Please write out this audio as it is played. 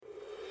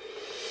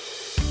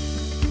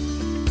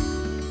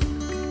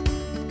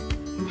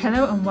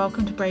Hello and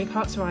welcome to Brave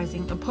Hearts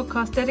Rising, a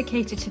podcast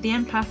dedicated to the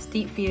empaths,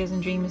 deep feelers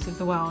and dreamers of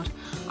the world.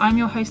 I'm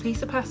your host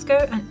Lisa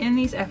Pascoe, and in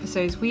these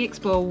episodes we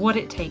explore what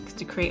it takes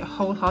to create a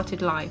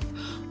wholehearted life,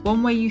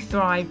 one where you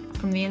thrive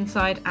from the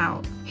inside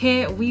out.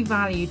 Here we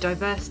value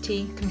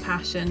diversity,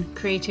 compassion,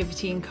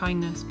 creativity and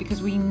kindness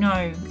because we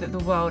know that the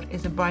world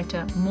is a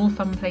brighter, more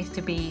fun place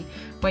to be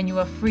when you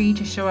are free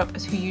to show up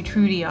as who you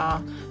truly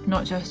are,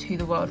 not just who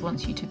the world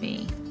wants you to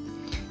be.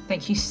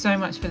 Thank you so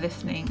much for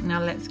listening.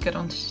 Now let's get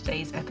on to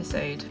today's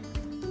episode.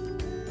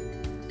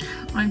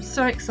 I'm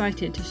so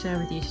excited to share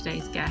with you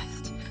today's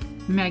guest,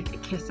 Meg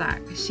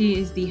Kissack. She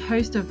is the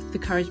host of the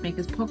Courage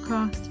Makers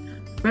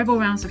podcast, Rebel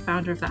Rounds, the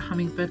founder of That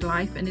Hummingbird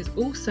Life, and is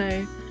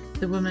also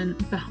the woman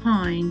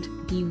behind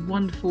the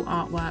wonderful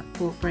artwork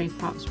for Brave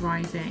Hearts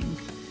Rising.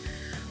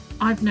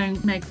 I've known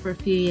Meg for a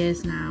few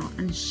years now,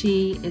 and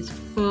she is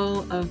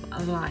full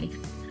of life,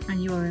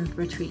 and you are in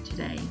for a treat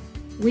today.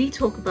 We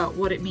talk about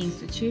what it means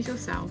to choose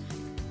yourself,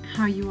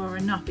 how you are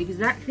enough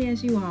exactly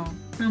as you are,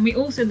 and we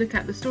also look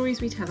at the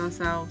stories we tell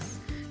ourselves,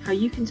 how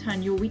you can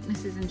turn your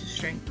weaknesses into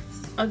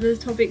strengths. Other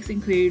topics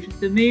include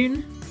the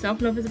moon,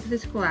 self-love as a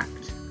political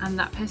act, and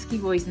that pesky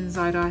voice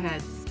inside our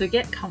heads. So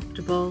get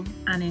comfortable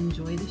and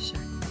enjoy the show.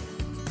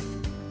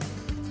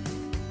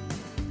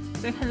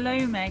 So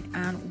hello Meg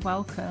and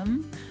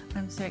welcome.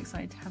 I'm so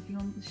excited to have you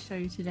on the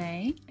show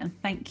today, and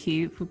thank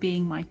you for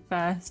being my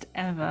first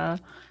ever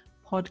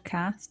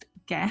podcast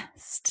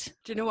guest.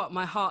 Do you know what?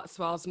 My heart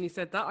swells when you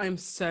said that. I'm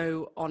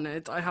so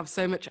honoured. I have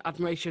so much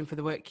admiration for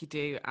the work you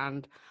do,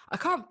 and I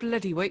can't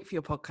bloody wait for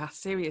your podcast,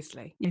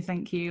 seriously. Yeah,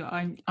 thank you.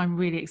 I'm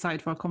really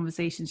excited for our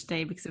conversation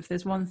today because if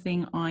there's one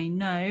thing I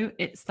know,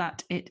 it's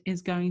that it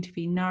is going to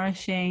be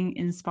nourishing,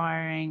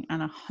 inspiring,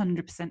 and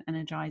 100%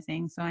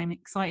 energizing. So I'm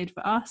excited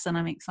for us, and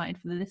I'm excited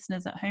for the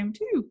listeners at home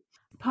too.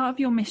 Part of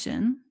your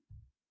mission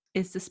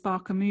is to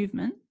spark a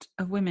movement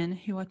of women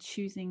who are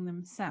choosing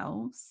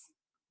themselves.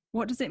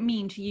 What does it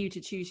mean to you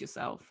to choose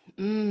yourself?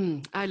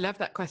 I love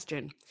that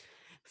question.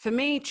 For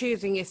me,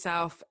 choosing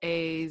yourself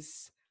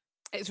it's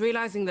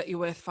realizing that you're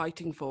worth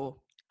fighting for.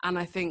 And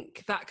I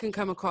think that can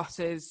come across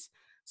as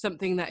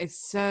something that is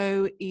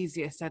so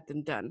easier said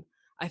than done.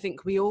 I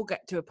think we all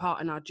get to a part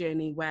in our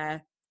journey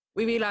where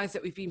we realize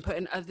that we've been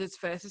putting others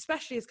first,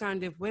 especially as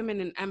kind of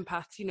women and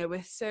empaths. You know,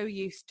 we're so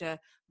used to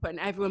putting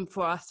everyone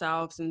before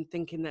ourselves and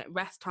thinking that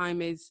rest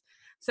time is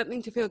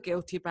something to feel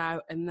guilty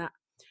about, and that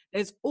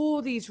there's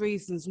all these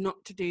reasons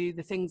not to do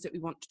the things that we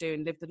want to do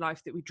and live the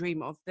life that we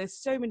dream of. There's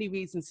so many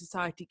reasons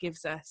society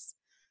gives us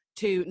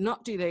to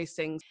not do those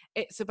things.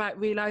 It's about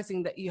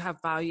realizing that you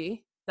have value,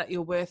 that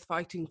you're worth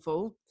fighting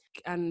for.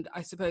 And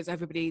I suppose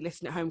everybody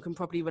listening at home can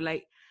probably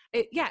relate.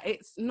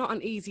 It's not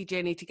an easy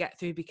journey to get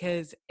through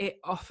because it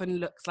often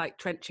looks like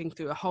trenching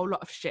through a whole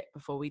lot of shit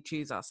before we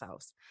choose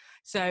ourselves.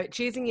 So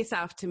choosing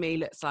yourself to me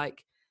looks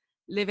like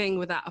living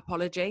without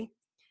apology.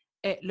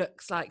 It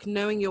looks like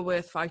knowing you're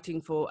worth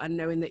fighting for and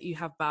knowing that you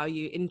have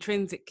value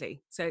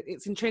intrinsically. So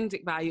it's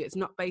intrinsic value. It's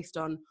not based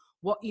on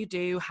what you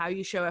do, how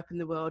you show up in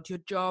the world, your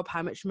job,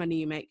 how much money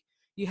you make.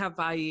 You have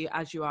value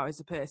as you are as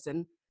a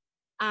person.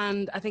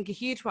 And I think a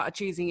huge part of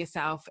choosing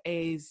yourself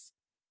is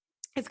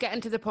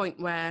getting to the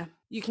point where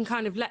you can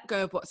kind of let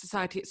go of what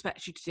society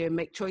expects you to do and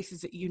make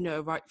choices that you know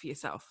are right for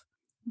yourself.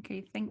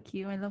 Okay, thank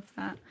you. I love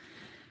that.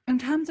 In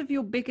terms of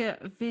your bigger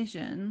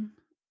vision,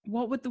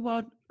 what would the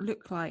world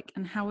look like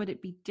and how would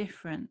it be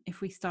different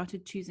if we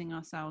started choosing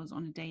ourselves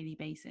on a daily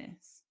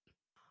basis?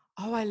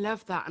 Oh, I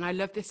love that. And I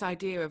love this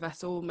idea of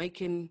us all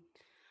making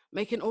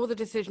all the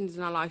decisions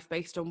in our life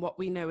based on what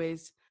we know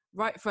is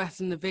right for us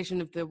and the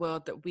vision of the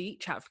world that we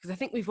each have. Because I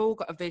think we've all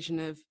got a vision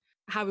of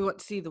how we want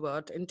to see the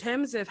world. In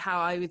terms of how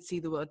I would see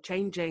the world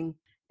changing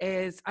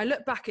is I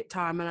look back at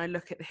time and I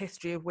look at the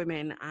history of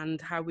women and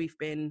how we've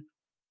been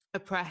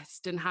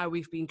oppressed and how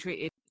we've been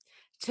treated.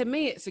 To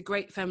me, it's a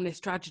great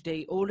feminist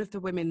tragedy. All of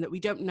the women that we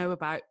don't know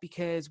about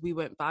because we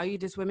weren't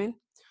valued as women.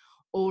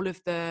 All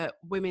of the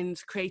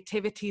women's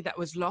creativity that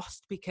was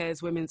lost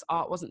because women's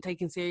art wasn't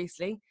taken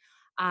seriously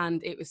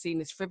and it was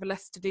seen as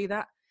frivolous to do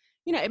that.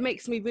 You know, it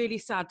makes me really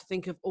sad to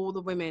think of all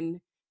the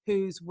women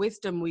whose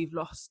wisdom we've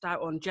lost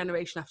out on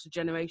generation after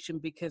generation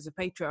because of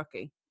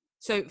patriarchy.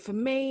 So for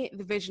me,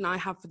 the vision I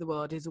have for the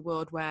world is a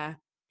world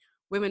where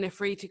women are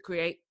free to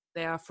create,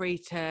 they are free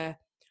to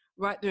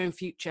write their own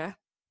future,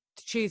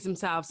 to choose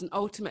themselves. And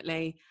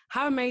ultimately,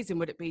 how amazing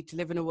would it be to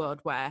live in a world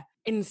where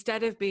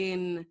instead of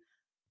being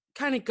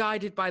kind of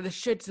guided by the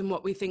shoulds and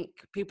what we think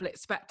people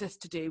expect us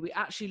to do, we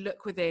actually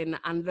look within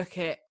and look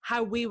at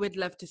how we would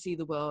love to see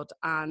the world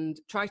and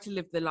try to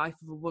live the life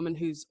of a woman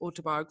whose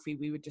autobiography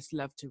we would just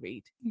love to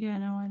read. Yeah,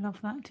 no, I love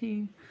that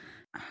too.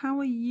 How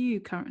are you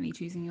currently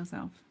choosing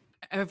yourself?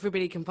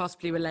 Everybody can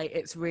possibly relate.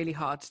 It's really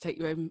hard to take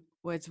your own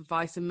words of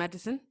advice in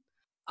medicine.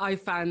 I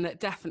found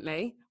that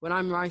definitely when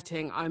I'm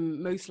writing,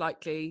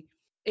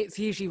 it's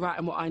usually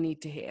writing what I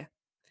need to hear.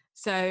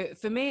 So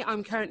for me,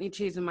 I'm currently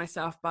choosing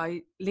myself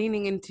by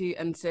leaning into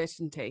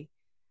uncertainty.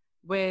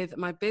 With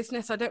my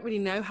business, I don't really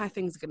know how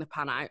things are going to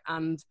pan out,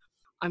 and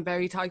I'm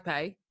very type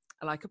A.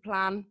 I like a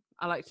plan.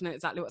 I like to know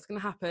exactly what's going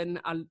to happen.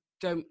 I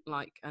don't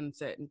like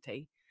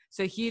uncertainty.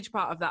 So a huge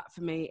part of that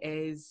for me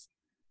is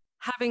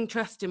having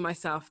trust in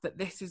myself that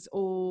this is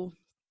all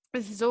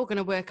going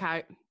to work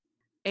out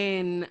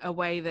in a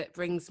way that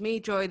brings me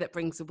joy, that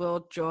brings the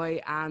world joy,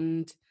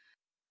 and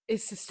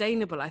is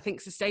sustainable. I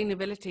think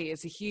sustainability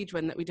is a huge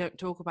one that we don't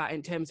talk about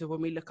in terms of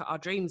when we look at our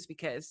dreams,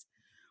 because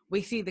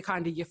we see the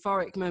kind of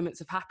euphoric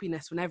moments of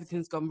happiness when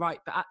everything's gone right,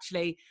 but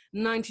actually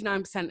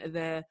 99% of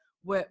the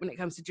work when it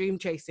comes to dream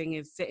chasing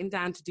is sitting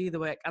down to do the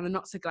work and the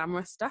not so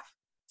glamorous stuff.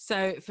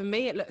 So for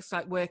me, it looks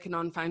like working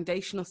on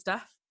foundational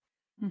stuff.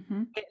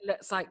 Mm-hmm. It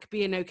looks like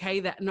being okay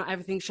that not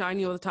everything's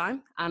shiny all the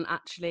time and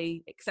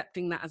actually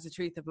accepting that as the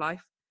truth of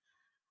life,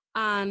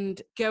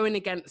 and going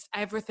against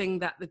everything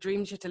that the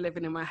dream shitter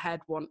living in my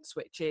head wants,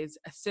 which is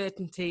a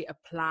certainty, a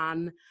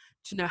plan,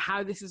 to know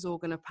how this is all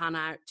going to pan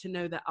out, to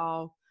know that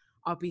I'll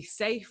be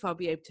safe, I'll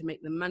be able to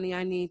make the money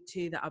I need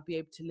to, that I'll be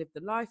able to live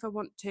the life I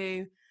want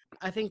to.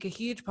 I think a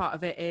huge part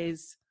of it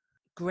is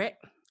grit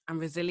and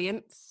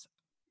resilience.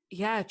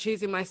 Yeah,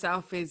 choosing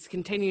myself is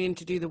continuing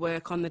to do the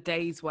work on the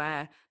days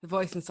where the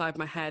voice inside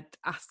my head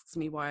asks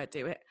me why I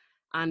do it,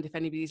 and if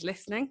anybody's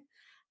listening,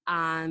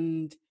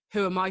 and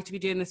who am I to be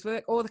doing this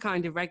work, all the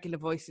kind of regular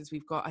voices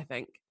we've got. I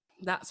think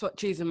that's what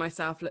choosing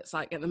myself looks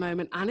like at the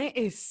moment, and it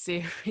is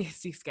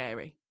seriously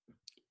scary.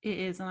 It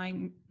is, and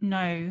I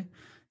know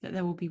that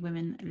there will be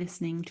women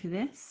listening to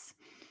this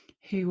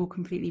who will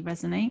completely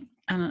resonate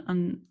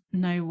and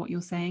know what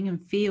you're saying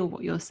and feel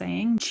what you're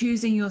saying.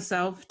 Choosing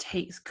yourself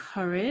takes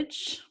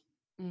courage.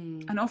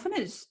 And often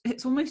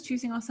it's almost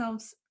choosing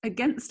ourselves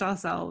against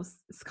ourselves.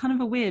 It's kind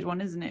of a weird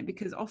one, isn't it?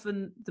 Because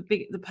often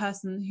the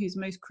person who's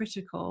most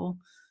critical,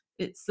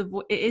 it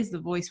is the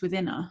voice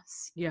within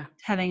us,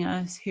 telling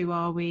us, who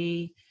are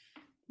we?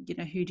 You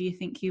know, who do you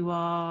think you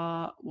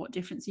are? What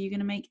difference are you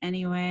going to make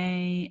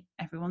anyway?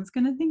 Everyone's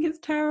going to think it's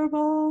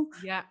terrible.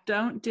 Yeah,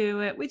 don't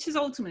do it. Which is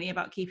ultimately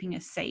about keeping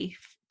us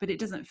safe, but it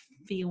doesn't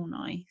feel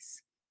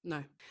nice.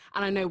 No.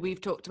 And I know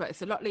we've talked about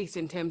this a lot, Lisa,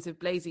 in terms of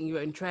blazing your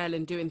own trail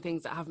and doing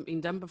things that haven't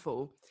been done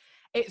before.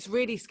 It's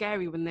really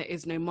scary when there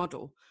is no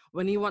model,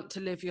 when you want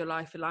to live your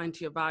life aligned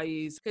to your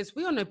values, because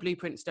we all know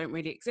blueprints don't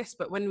really exist.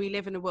 But when we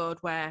live in a world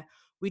where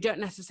we don't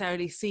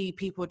necessarily see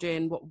people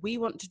doing what we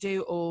want to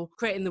do or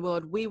creating the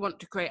world we want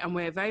to create, and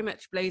we're very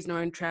much blazing our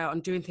own trail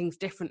and doing things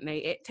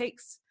differently, it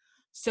takes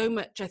so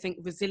much, I think,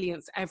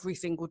 resilience every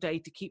single day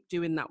to keep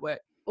doing that work.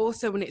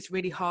 Also, when it's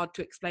really hard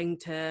to explain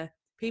to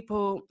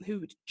people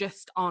who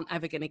just aren't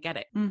ever going to get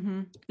it.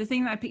 Mm-hmm. The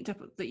thing that I picked up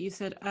that you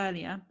said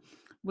earlier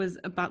was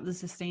about the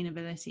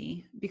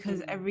sustainability,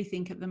 because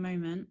everything at the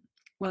moment,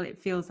 well, it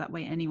feels that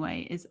way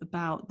anyway, is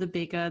about the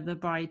bigger, the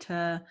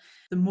brighter,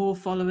 the more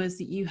followers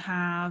that you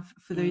have.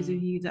 For those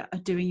of you that are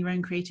doing your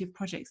own creative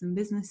projects and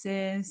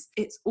businesses,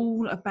 it's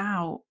all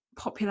about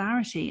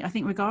popularity. I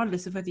think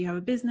regardless of whether you have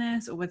a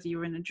business or whether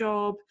you're in a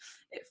job,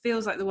 it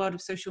feels like the world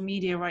of social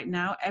media right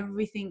now,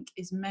 everything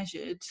is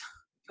measured,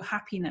 your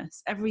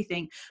happiness,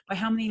 everything, by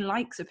how many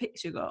likes a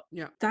picture got.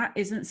 Yeah. That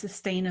isn't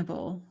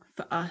sustainable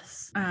for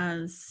us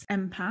as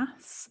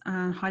empaths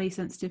and highly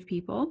sensitive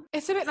people.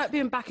 It's a bit like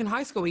being back in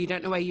high school where you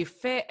don't know where you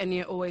fit and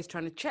you're always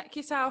trying to check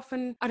yourself.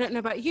 And I don't know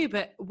about you,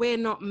 but we're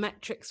not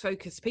metrics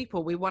focused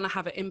people. We want to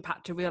have an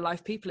impact to real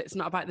life people. It's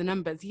not about the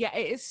numbers. Yet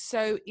it is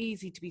so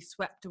easy to be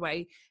swept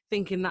away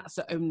thinking that's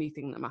the only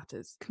thing that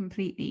matters.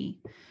 Completely.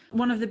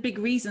 One of the big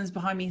reasons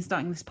behind me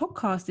starting this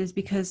podcast is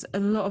because a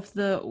lot of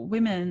the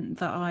women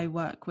that I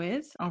work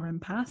with are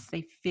empaths.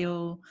 They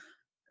feel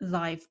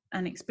life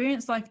and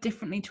experience life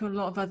differently to a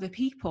lot of other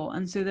people,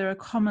 and so there are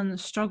common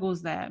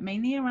struggles there,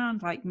 mainly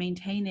around like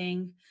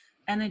maintaining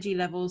energy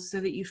levels so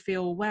that you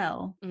feel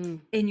well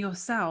in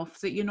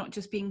yourself, that you're not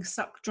just being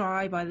sucked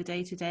dry by the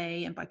day to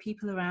day and by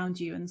people around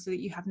you, and so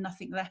that you have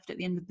nothing left at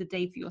the end of the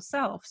day for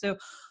yourself. So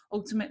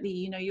ultimately,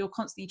 you know, you're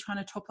constantly trying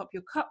to top up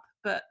your cup,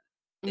 but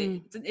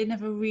it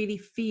never really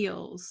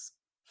feels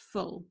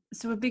full.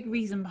 So a big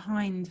reason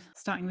behind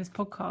starting this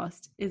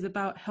podcast is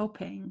about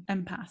helping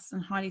empaths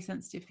and highly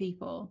sensitive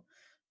people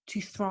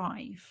to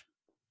thrive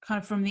kind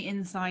of from the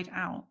inside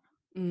out.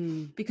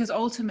 Because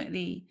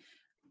ultimately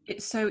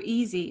it's so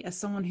easy as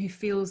someone who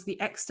feels the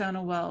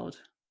external world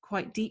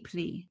quite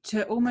deeply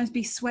to almost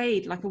be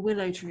swayed like a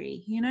willow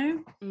tree, you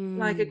know,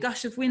 like a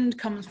gush of wind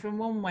comes from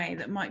one way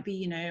that might be,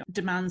 you know,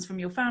 demands from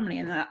your family,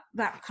 and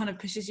that kind of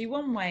pushes you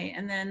one way,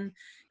 and then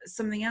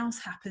something else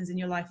happens in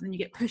your life and then you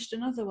get pushed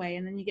another way,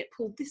 and then you get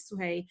pulled this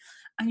way,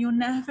 and you're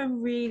never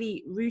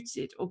really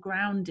rooted or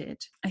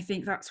grounded. I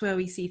think that's where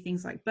we see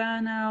things like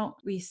burnout,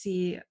 we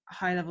see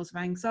high levels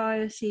of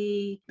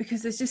anxiety,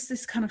 because there's just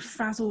this kind of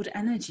frazzled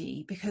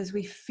energy, because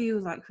we feel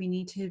like we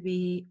need to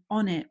be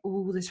on it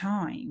all the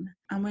time,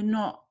 and we're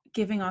not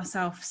giving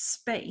ourselves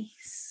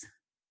space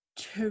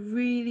to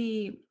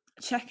really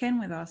check in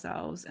with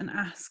ourselves and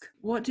ask,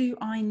 what do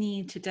I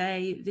need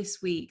today,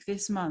 this week,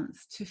 this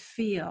month to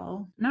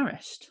feel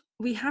nourished?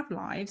 We have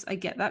lives. I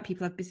get that.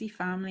 People have busy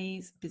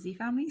families.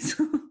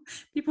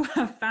 People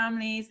have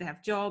families, they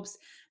have jobs,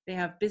 they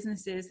have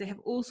businesses, they have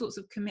all sorts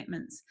of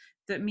commitments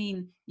that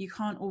mean you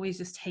can't always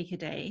just take a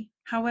day.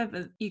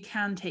 However, you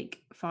can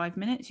take 5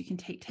 minutes, you can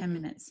take 10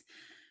 minutes.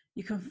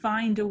 You can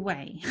find a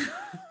way.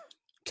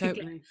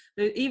 Totally.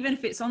 Even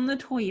if it's on the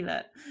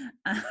toilet.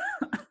 And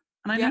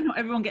I know not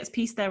everyone gets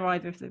peace there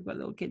either if they've got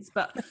little kids,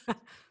 but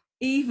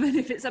even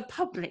if it's a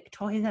public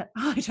toilet,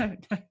 I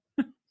don't know.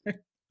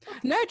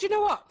 No, do you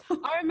know what?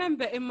 I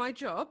remember in my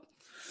job,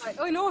 like,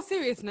 in all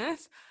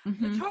seriousness,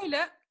 the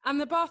toilet and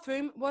the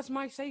bathroom was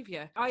my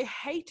saviour. I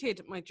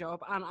hated my job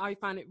and I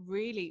found it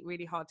really,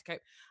 really hard to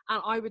cope.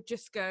 And I would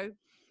just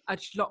I'd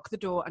just lock the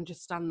door and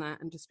just stand there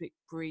and just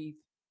breathe.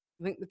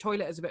 I think the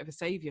toilet is a bit of a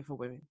saviour for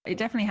women. It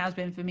definitely has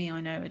been for me,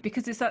 I know.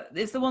 Because it's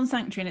the one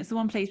sanctuary and it's the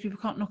one place people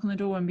can't knock on the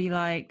door and be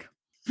like...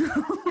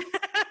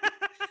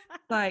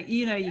 like,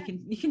 you know, you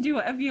can do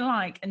whatever you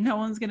like and no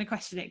one's going to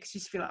question it because you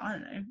just feel like, I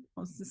don't know,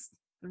 what's this,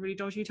 a really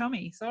dodgy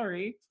tummy,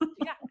 sorry.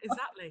 Yeah,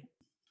 exactly.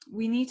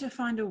 We need to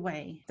find a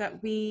way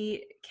that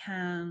we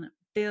can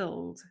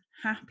build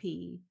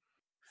happy,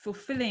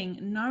 fulfilling,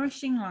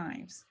 nourishing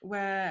lives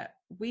where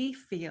we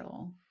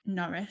feel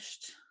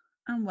nourished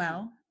and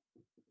well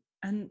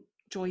and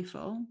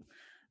joyful,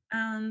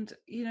 and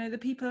you know, the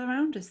people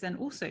around us then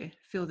also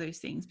feel those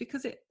things,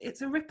 because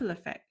it's a ripple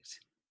effect.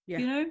 Yeah,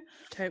 you know,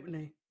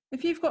 totally.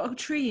 If you've got a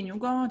tree in your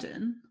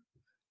garden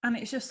and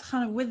it's just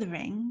kind of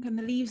withering and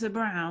the leaves are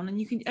brown, and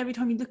you can, every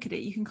time you look at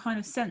it, you can kind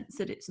of sense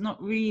that it's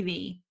not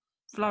really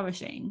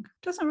flourishing,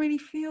 it doesn't really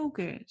feel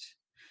good.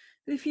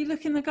 But if you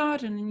look in the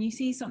garden and you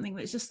see something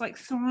that's just like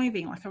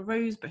thriving, like a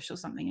rose bush or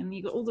something, and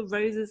you got all the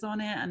roses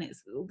on it and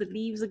it's all the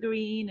leaves are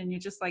green, and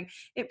you're just like,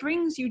 it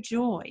brings you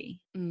joy.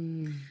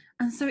 And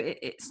so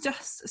it's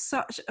just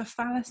such a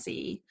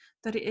fallacy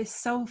that it is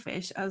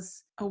selfish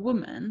as a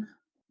woman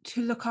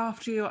to look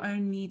after your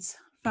own needs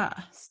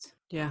first.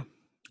 Yeah.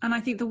 And I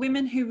think the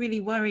women who really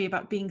worry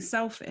about being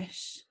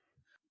selfish,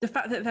 the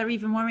fact that they're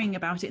even worrying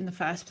about it in the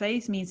first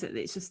place means that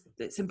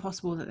it's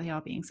impossible that they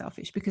are being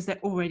selfish, because they're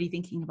already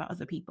thinking about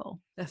other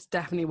people. That's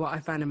definitely what I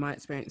found in my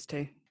experience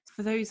too.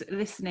 For those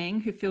listening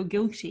who feel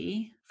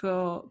guilty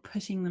for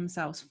putting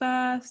themselves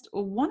first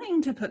or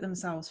wanting to put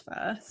themselves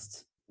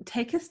first,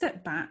 take a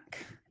step back,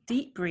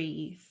 deep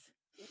breathe,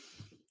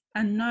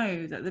 and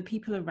know that the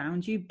people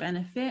around you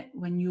benefit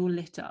when you're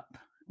lit up,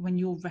 when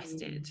you're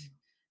rested,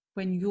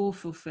 when you're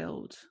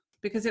fulfilled.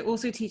 Because it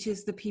also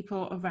teaches the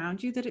people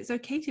around you that it's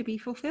okay to be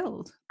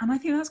fulfilled. And I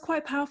think that's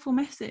quite a powerful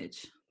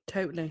message.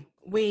 Totally.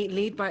 We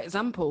lead by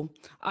example.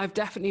 I've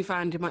definitely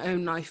found in my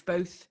own life,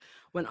 both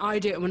when I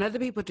do it and when other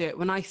people do it,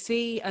 when I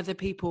see other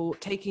people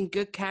taking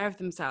good care of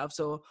themselves,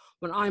 or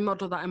when I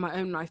model that in my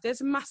own life,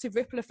 there's a massive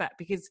ripple effect,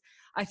 because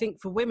I think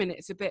for women,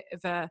 it's a bit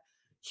of a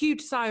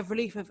huge sigh of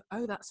relief of,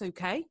 oh, that's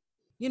okay.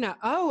 You know,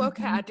 oh,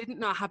 okay, I didn't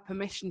know I had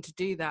permission to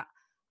do that.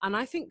 And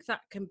I think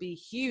that can be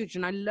huge.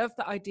 And I love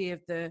the idea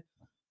of the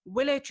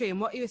willow tree,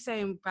 and what you were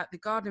saying about the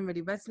garden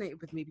really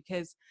resonated with me,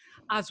 because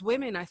as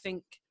women, I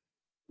think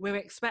we're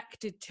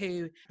expected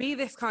to be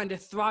this kind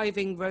of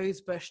thriving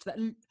rose bush that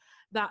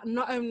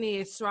not only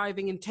is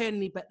thriving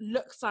internally, but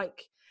looks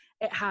like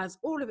it has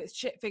all of its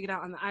shit figured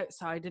out on the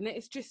outside. And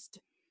it's just,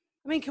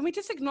 I mean, can we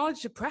just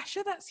acknowledge the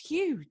pressure? That's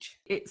huge.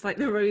 It's like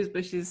the rose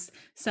bush is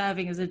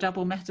serving as a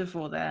double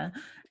metaphor there.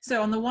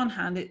 So on the one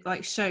hand, it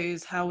like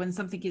shows how when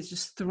something is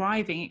just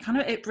thriving,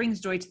 it brings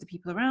joy to the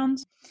people around.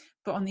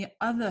 But on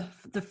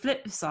the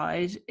flip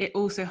side, it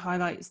also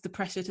highlights the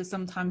pressure to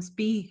sometimes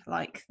be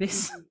like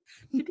this,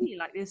 to be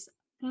like this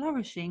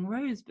flourishing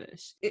rose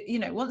bush. You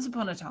know, once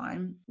upon a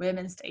time,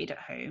 women stayed at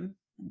home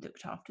and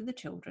looked after the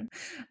children.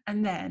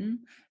 And then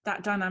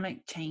that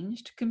dynamic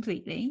changed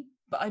completely.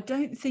 But I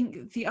don't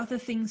think the other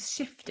things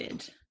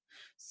shifted.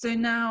 So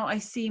now I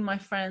see my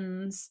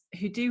friends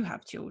who do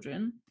have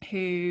children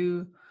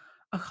who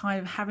are kind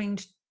of having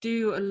to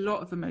do a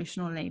lot of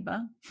emotional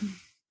labor.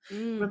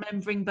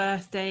 Remembering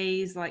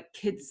birthdays, like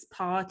kids'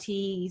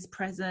 parties,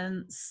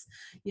 presents,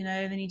 you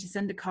know, they need to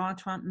send a card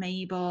to Aunt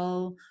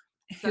Mabel.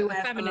 It's like the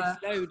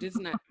feminist load,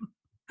 isn't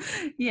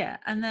it? Yeah.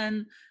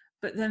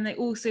 But then they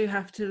also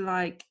have to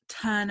like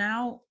turn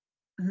out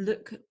and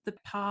look the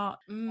part.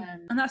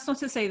 And that's not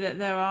to say that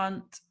there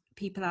aren't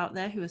people out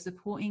there who are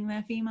supporting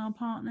their female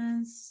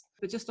partners,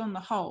 but just on the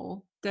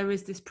whole, there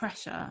is this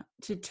pressure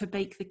to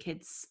bake the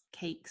kids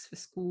cakes for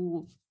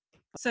school.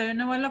 So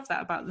no, I love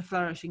that about the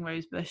flourishing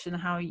rose bush and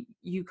how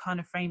you kind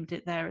of framed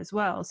it there as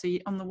well. So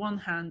on the one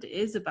hand, it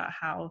is about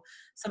how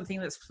something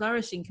that's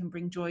flourishing can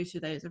bring joy to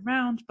those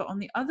around. But on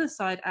the other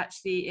side,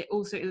 actually, it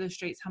also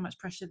illustrates how much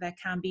pressure there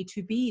can be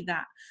to be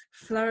that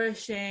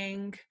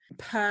flourishing,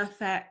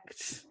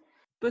 perfect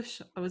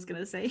bush, I was going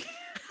to say.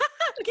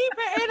 Keep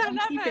it in, I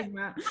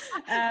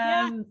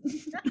love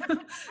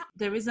it.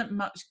 There isn't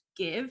much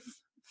give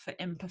for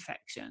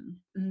imperfection,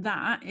 and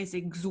that is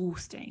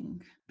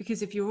exhausting,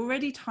 because if you're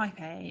already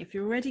type A, if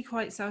you're already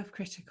quite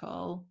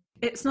self-critical,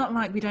 it's not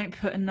like we don't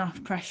put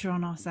enough pressure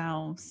on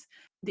ourselves.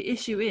 The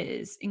issue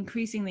is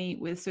increasingly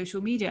with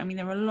social media. I mean,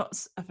 there are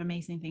lots of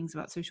amazing things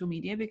about social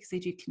media because they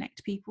do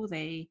connect people,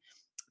 they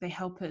They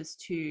help us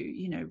to,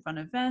 you know, run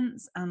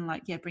events and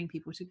like, yeah, bring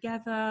people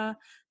together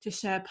to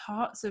share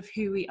parts of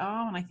who we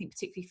are. And I think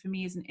particularly for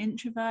me as an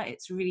introvert,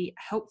 it's really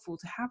helpful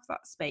to have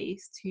that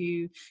space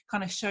to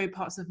kind of show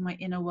parts of my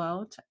inner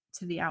world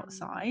to the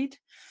outside.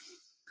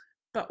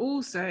 But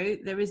also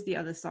there is the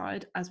other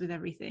side, as with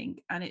everything,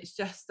 and it's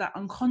just that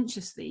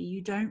unconsciously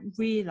you don't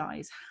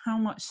realize how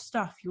much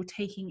stuff you're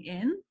taking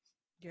in,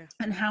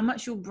 and how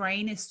much your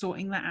brain is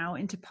sorting that out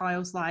into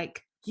piles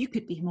like, you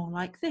could be more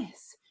like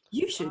this,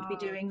 you should be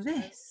doing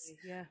this.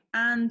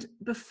 And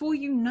before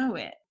you know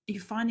it,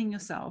 you're finding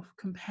yourself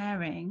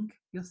comparing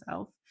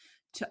yourself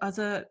to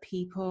other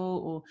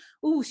people, or,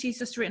 oh, she's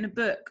just written a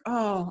book,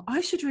 oh,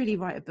 I should really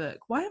write a book,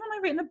 why haven't I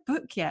written a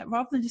book yet?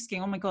 Rather than just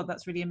going, oh my god,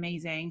 that's really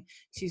amazing,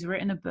 she's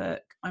written a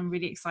book, I'm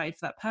really excited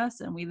for that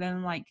person, we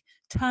then like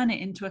turn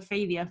it into a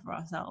failure for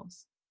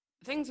ourselves.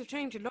 Things have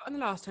changed a lot in the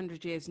last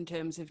 100 years in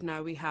terms of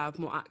now we have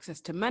more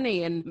access to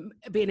money and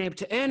being able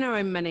to earn our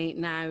own money.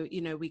 Now, you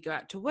know, we go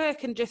out to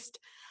work, and just,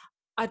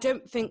 I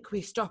don't think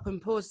we stop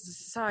and pause as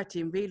a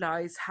society and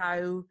realise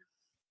how,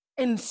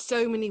 in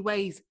so many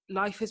ways,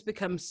 life has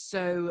become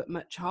so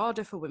much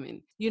harder for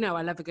women. You know,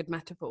 I love a good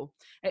metaphor.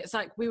 It's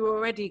like we were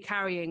already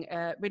carrying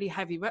a really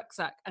heavy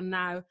rucksack, and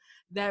now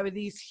there are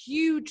these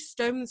huge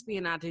stones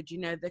being added, you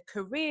know, the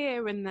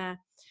career and the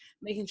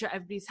making sure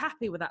everybody's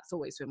happy. Well, that's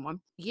always been one.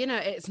 You know,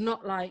 it's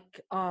not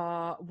like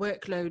our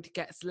workload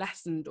gets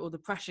lessened or the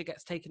pressure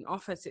gets taken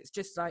off us. It's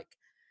just like,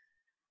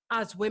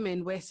 as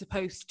women, we're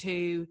supposed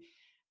to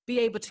be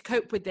able to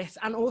cope with this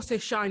and also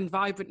shine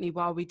vibrantly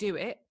while we do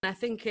it. And I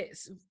think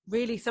it's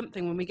really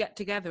something when we get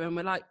together and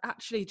we're like,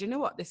 actually, do you know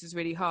what? This is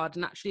really hard,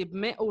 and actually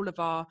admit all of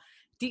our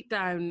deep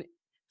down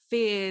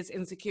fears,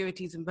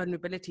 insecurities and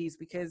vulnerabilities,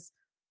 because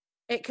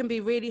it can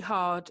be really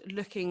hard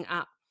looking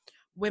at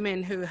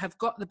women who have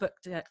got the book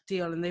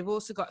deal and they've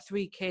also got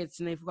 3 kids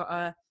and they've got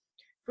a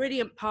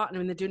brilliant partner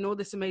and they're doing all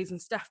this amazing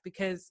stuff,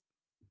 because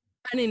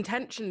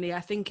unintentionally, I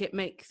think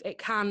it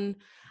can,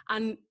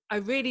 and I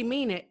really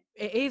mean it,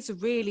 it is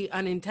really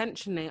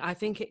unintentionally, I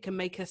think it can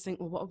make us think,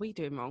 well, what are we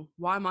doing wrong?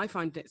 Why am I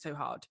finding it so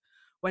hard?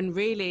 When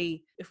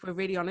really, if we're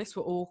really honest,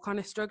 we're all kind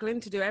of struggling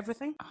to do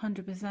everything.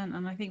 100%.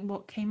 And I think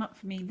what came up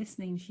for me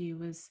listening to you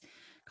was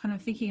kind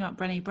of thinking about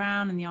Brené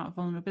Brown and the art of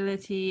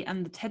vulnerability,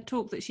 and the TED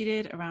talk that she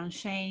did around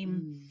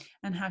shame,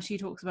 and how she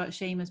talks about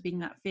shame as being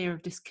that fear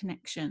of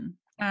disconnection.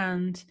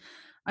 And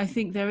I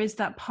think there is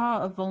that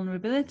part of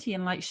vulnerability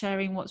and like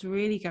sharing what's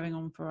really going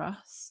on for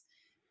us,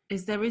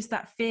 is there is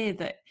that fear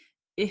that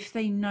if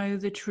they know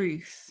the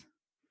truth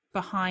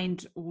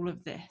behind all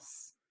of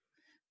this,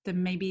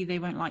 then maybe they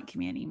won't like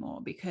me anymore,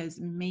 because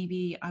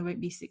maybe I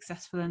won't be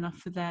successful enough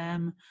for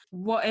them.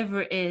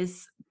 Whatever it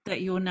is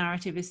that your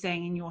narrative is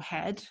saying in your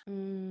head,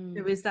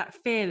 there is that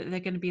fear that they're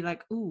going to be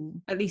like, ooh,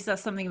 at least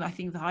that's something that I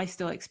think that I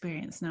still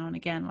experience now and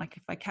again. Like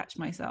if I catch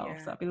myself,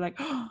 I'll be like,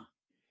 oh,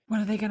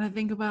 what are they going to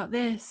think about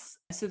this?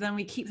 So then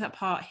we keep that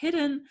part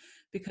hidden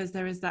because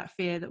there is that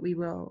fear that we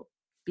will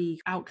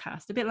be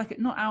outcast, a bit like,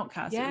 not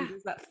outcast,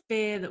 there's that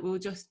fear that we'll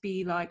just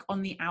be like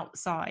on the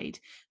outside,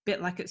 a bit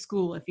like at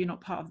school if you're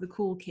not part of the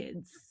cool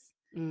kids,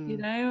 you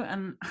know.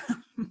 And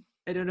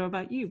I don't know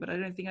about you, but I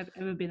don't think I've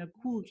ever been a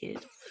cool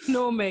kid.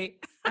 Nor me.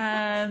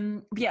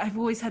 Yeah, I've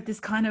always had this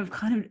kind of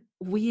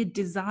weird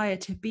desire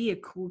to be a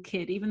cool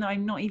kid, even though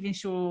I'm not even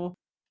sure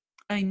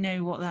I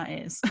know what that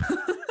is.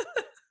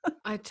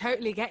 I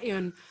totally get you.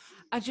 And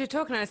as you're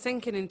talking, I was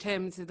thinking in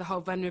terms of the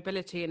whole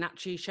vulnerability and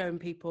actually showing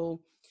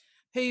people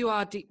who you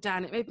are deep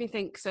down. It made me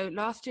think, so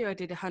last year I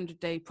did a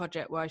 100-day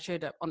project where I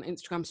showed up on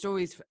Instagram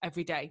stories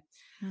every day.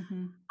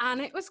 And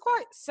it was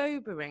quite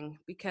sobering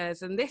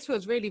because, and this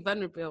was really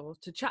vulnerable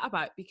to chat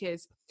about,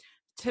 because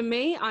to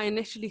me, I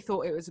initially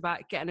thought it was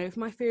about getting over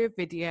my fear of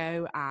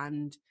video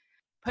and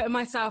putting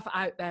myself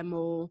out there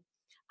more.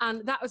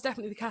 And that was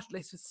definitely the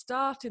catalyst for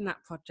starting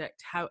that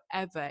project.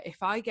 However,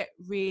 if I get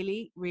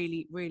really,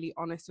 really, really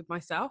honest with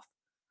myself,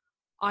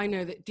 I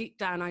know that deep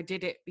down I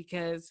did it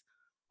because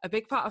a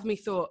big part of me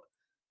thought,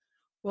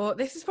 well,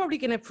 this is probably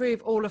going to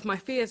prove all of my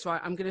fears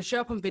right. I'm going to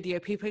show up on video,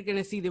 people are going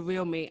to see the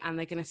real me, and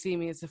they're going to see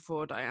me as the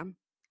fraud I am.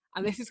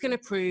 And this is going to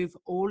prove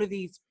all of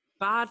these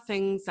bad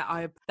things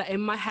that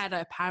in my head I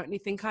apparently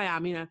think I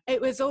am. You know,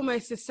 it was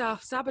almost a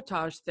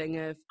self-sabotage thing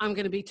of, I'm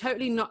going to be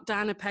totally knocked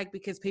down a peg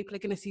because people are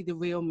going to see the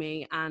real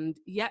me, and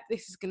yet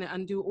this is going to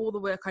undo all the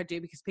work I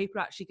do because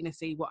people are actually going to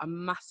see what a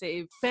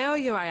massive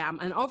failure I am.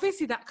 And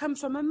obviously that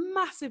comes from a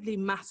massively,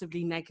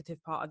 massively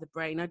negative part of the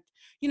brain.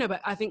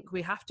 But I think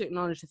we have to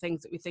acknowledge the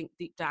things that we think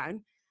deep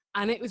down.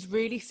 And it was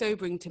really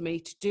sobering to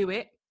me to do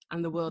it,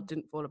 and the world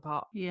didn't fall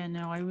apart. Yeah,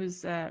 no, I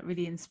was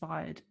really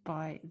inspired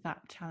by that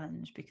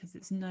challenge, because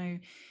it's no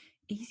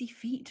easy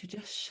feat to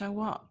just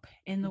show up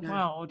in the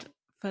world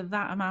for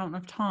that amount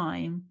of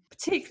time,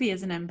 particularly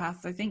as an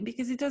empath, I think,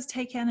 because it does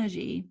take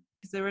energy.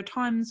 Because there are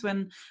times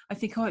when I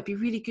think, oh, it'd be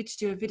really good to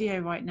do a video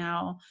right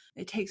now.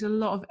 It takes a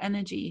lot of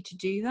energy to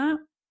do that.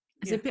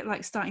 It's a bit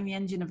like starting the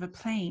engine of a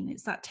plane.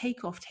 It's that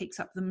takeoff takes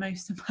up the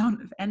most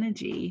amount of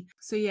energy.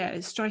 So yeah,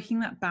 it's striking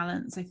that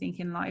balance, I think,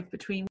 in life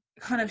between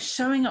kind of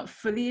showing up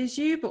fully as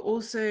you, but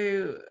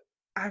also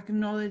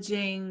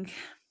acknowledging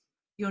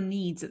your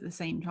needs at the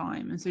same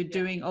time, and so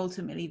doing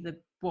ultimately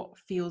what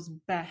feels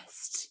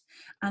best,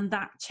 and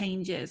that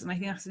changes. And I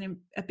think that's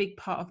a big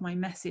part of my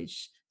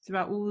message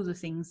throughout all the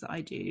things that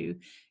I do,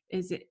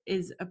 is it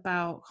is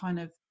about kind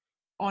of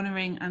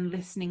honoring and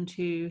listening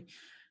to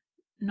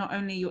not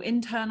only your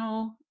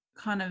internal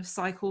kind of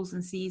cycles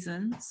and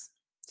seasons,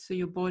 so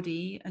your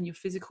body and your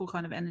physical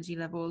kind of energy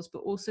levels, but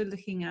also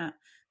looking at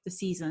the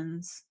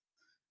seasons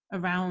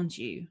around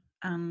you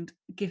and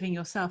giving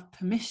yourself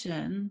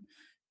permission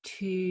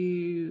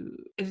to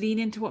lean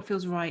into what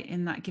feels right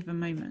in that given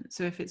moment.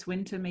 So if it's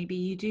winter, maybe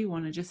you do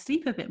want to just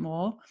sleep a bit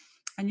more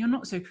and you're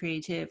not so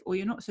creative or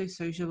you're not so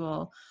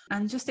sociable,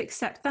 and just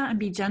accept that and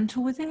be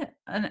gentle with it.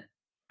 And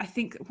I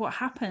think what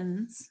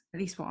happens, at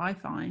least what I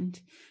find,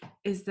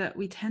 is that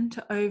we tend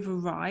to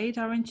override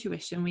our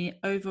intuition, we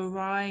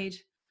override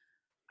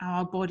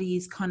our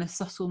body's kind of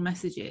subtle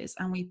messages,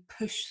 and we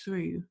push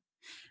through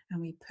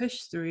and we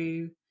push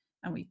through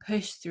and we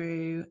push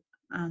through,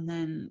 and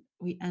then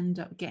we end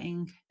up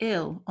getting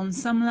ill on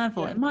some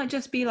level. It might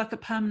just be like a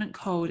permanent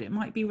cold, it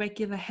might be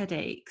regular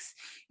headaches,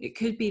 it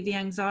could be the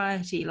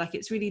anxiety. Like,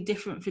 it's really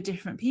different for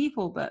different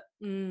people, but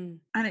and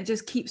it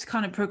just keeps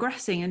kind of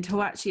progressing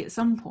until actually at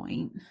some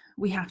point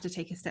we have to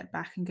take a step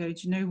back and go,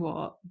 do you know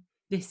what,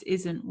 this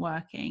isn't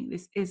working,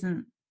 this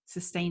isn't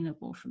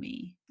sustainable for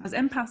me. As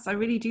empaths, I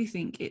really do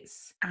think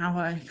it's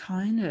our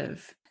kind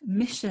of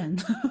mission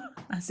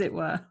as it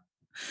were,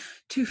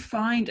 to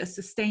find a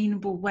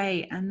sustainable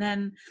way and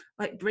then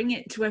like bring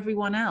it to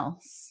everyone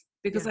else,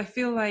 because I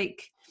feel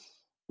like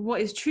what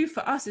is true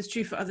for us is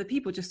true for other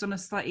people, just on a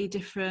slightly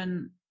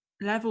different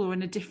level or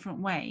in a different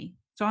way.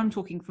 So I'm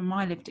talking from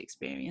my lived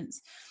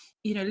experience.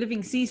 You know,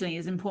 living seasonally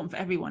is important for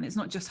everyone. It's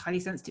not just highly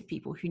sensitive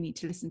people who need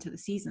to listen to the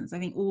seasons. I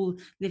think all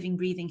living,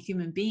 breathing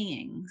human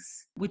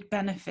beings would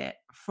benefit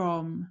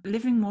from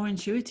living more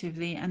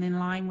intuitively and in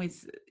line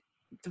with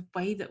the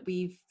way that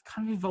we've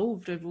kind of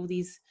evolved over all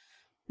these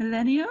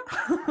millennia.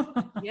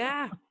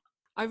 Yeah,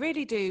 I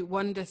really do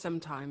wonder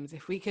sometimes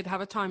if we could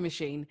have a time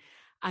machine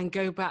and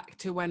go back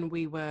to when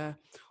we were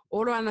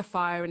all around the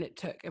fire and it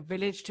took a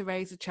village to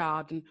raise a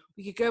child, and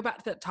we could go back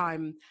to that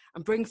time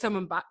and bring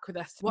someone back with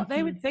us, what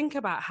they would think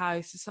about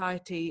how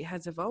society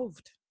has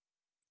evolved.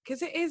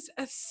 Because it is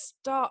a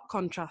stark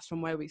contrast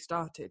from where we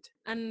started.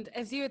 And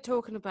as you were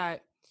talking about,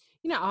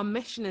 you know, our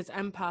mission as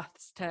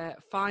empaths to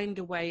find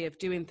a way of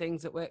doing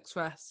things that works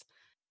for us,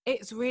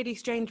 it's really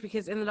strange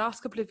because in the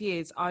last couple of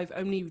years, I've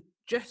only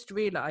just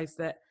realised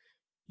that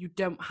you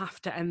don't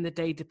have to end the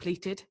day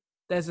depleted.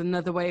 There's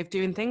another way of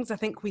doing things. I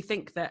think we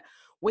think that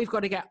we've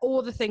got to get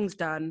all the things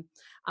done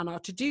and our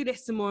to-do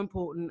lists are more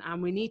important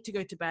and we need to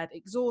go to bed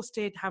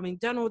exhausted, having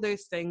done all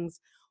those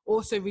things,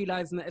 also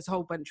realising that there's a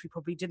whole bunch we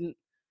probably didn't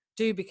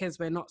do because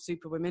we're not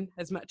superwomen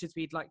as much as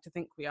we'd like to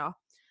think we are.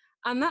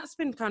 And that's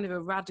been kind of a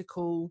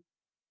radical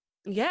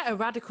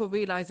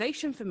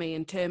realization for me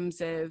in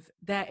terms of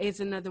there is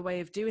another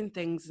way of doing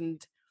things.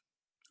 And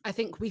I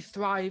think we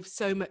thrive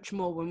so much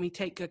more when we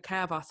take good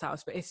care of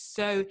ourselves, but it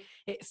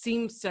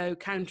seems so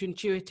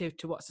counterintuitive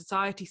to what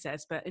society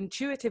says. But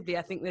intuitively,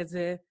 I think there's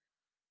a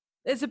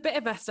bit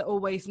of us that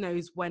always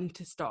knows when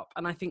to stop.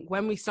 And I think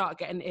when we start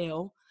getting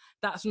ill,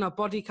 that's when our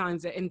body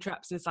kinds of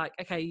interrupts and it's like,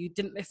 okay, you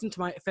didn't listen to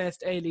my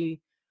first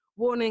early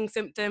warning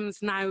symptoms.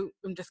 Now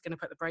I'm just going to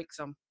put the brakes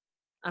on,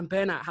 and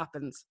burnout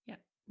happens. Yeah,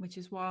 which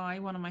is why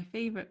one of my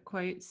favorite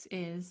quotes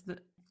is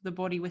that the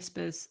body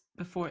whispers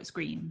before it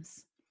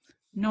screams.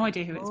 No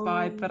idea who it's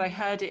by, but I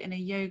heard it in a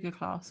yoga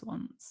class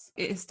once.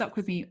 It has stuck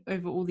with me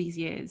over all these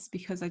years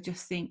because I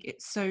just think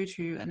it's so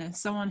true. And as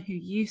someone who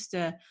used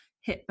to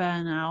hit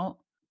burnout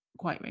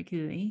quite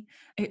regularly,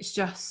 it's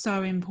just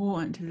so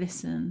important to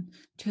listen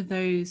to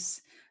those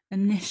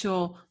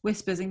initial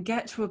whispers and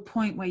get to a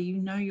point where you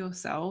know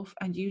yourself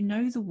and you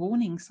know the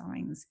warning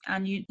signs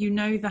and you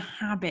know the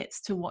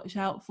habits to watch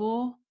out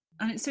for.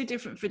 And it's so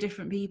different for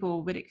different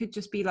people, but it could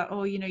just be like,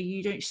 oh, you know,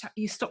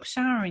 you stop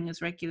showering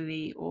as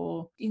regularly,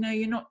 or, you know,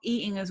 you're not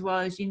eating as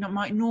well as you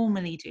might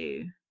normally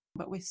do.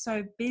 But we're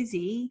so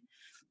busy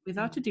with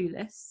our to-do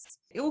lists.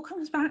 It all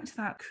comes back to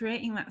that,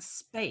 creating that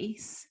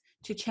space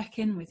to check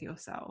in with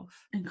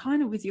yourself and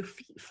kind of with your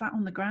feet flat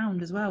on the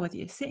ground as well, whether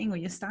you're sitting or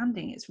you're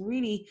standing. It's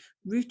really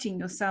rooting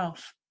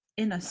yourself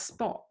in a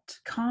spot,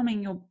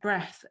 calming your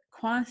breath,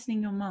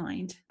 quietening your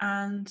mind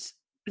and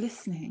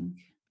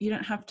listening. You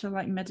don't have to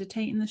like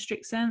meditate in the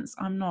strict sense.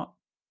 I'm not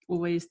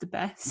always the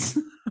best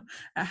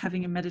at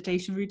having a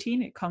meditation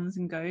routine. It comes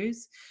and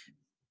goes.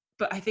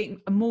 But I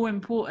think more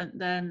important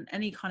than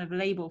any kind of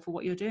label for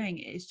what you're doing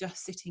is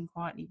just sitting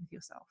quietly with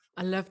yourself.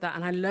 I love that.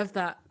 And I love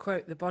that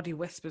quote, the body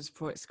whispers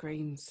before it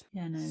screams.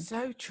 Yeah, no.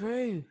 So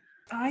true.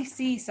 I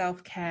see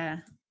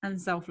self-care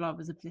and self-love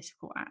as a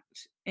political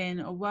act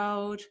in a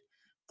world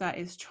that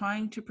is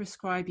trying to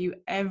prescribe you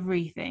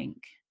everything: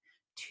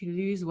 to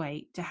lose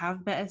weight, to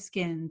have better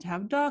skin, to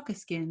have darker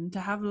skin, to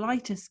have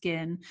lighter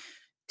skin,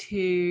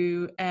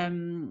 to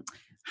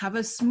have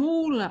a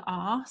smaller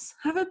ass,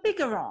 have a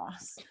bigger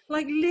ass.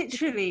 Like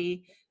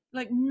literally,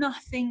 like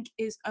nothing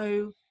is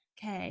okay.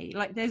 okay.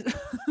 Like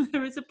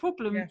there is a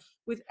problem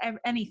with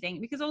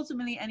anything, because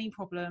ultimately any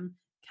problem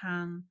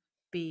can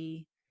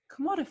be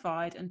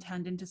commodified and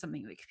turned into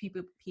something that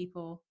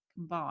people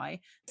can buy.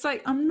 It's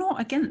like, I'm not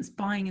against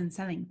buying and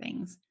selling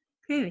things,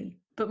 clearly,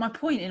 but my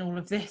point in all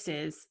of this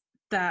is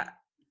that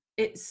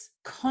it's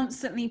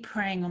constantly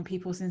preying on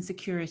people's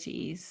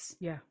insecurities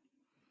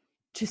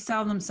to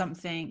sell them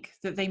something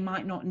that they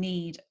might not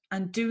need,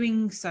 and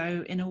doing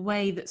so in a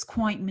way that's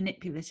quite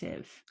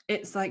manipulative.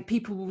 It's like,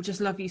 people will just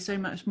love you so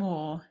much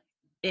more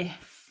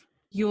if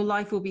your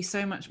life will be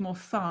so much more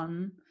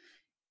fun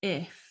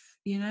if,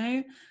 you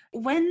know,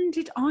 when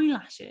did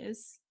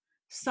eyelashes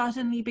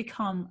suddenly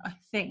become a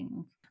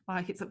thing?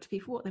 Like, it's up to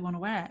people what they want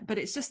to wear, but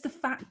it's just the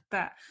fact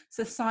that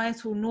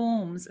societal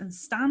norms and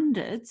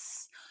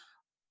standards,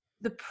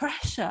 the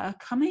pressure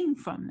coming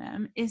from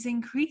them is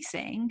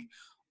increasing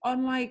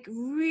on like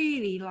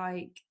really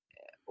like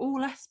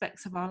all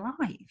aspects of our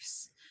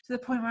lives, to the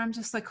point where I'm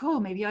just like, oh,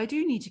 maybe I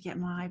do need to get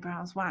my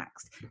eyebrows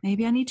waxed,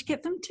 maybe I need to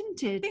get them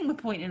tinted. I think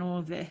the point in all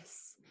of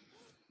this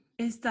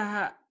is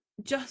that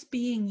just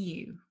being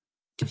you,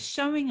 just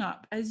showing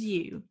up as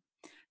you,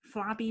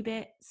 flabby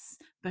bits,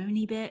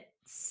 bony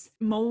bits,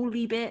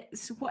 moldy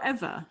bits,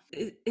 whatever,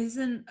 it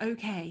isn't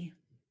okay.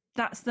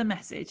 That's the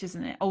message,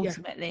 isn't it?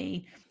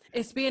 Ultimately,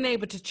 it's being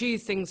able to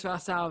choose things for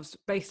ourselves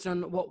based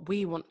on what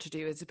we want to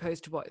do, as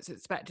opposed to what is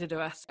expected of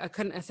us. I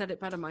couldn't have said it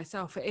better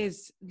myself. It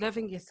is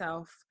loving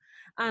yourself.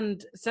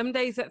 And some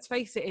days, let's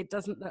face it, it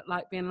doesn't look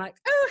like being like,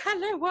 oh,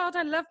 hello world,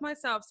 I love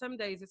myself. Some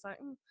days it's like,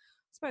 I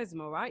suppose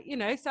I'm all right. You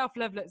know,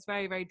 self-love looks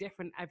very, very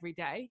different every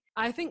day.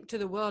 I think to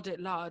the world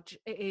at large,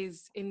 it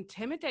is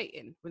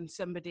intimidating when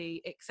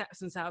somebody accepts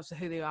themselves for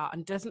who they are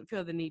and doesn't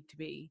feel the need to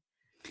be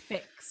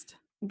fixed.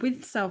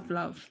 With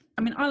self-love,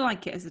 I mean, I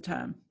like it as a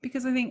term,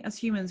 because I think as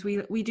humans,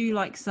 we do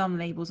like some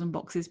labels and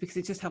boxes, because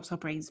it just helps our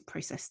brains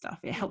process stuff.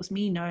 It helps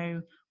me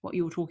know what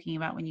you're talking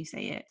about when you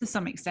say it, to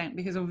some extent,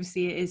 because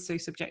obviously it is so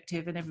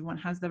subjective and everyone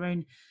has their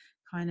own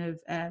kind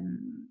of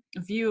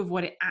view of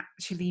what it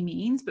actually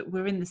means, but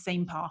we're in the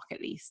same park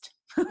at least.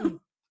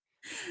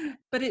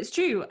 But it's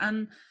true,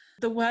 and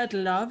the word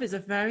love is a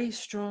very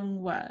strong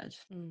word.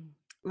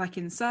 Like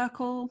in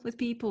circle with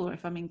people, or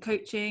if I'm in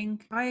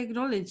coaching, I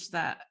acknowledge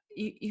that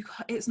you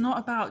it's not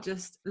about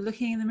just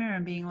looking in the mirror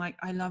and being like,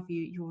 I love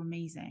you, you're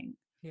amazing.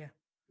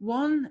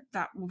 One,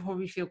 that will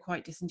probably feel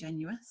quite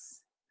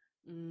disingenuous.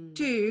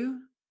 Two,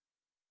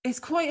 it's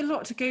quite a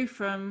lot to go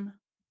from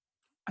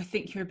I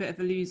think you're a bit of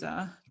a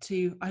loser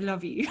to I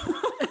love you.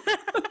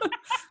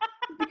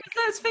 Because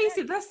let's face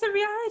it, that's the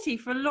reality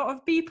for a lot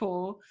of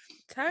people.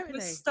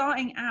 Totally.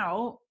 Starting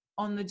out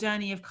on the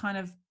journey of kind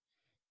of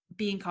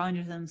being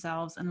kinder to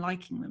themselves and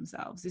liking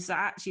themselves, is that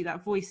actually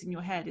that voice in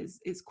your head is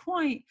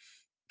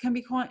can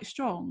be quite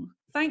strong.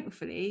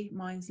 Thankfully,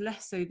 mine's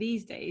less so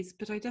these days,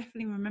 but I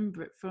definitely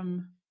remember it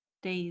from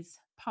days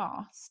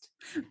past.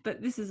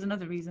 But this is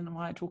another reason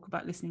why I talk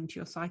about listening to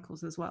your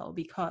cycles as well,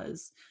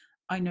 because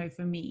I know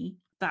for me,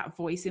 that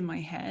voice in my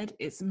head,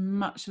 it's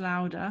much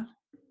louder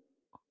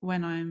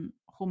when I'm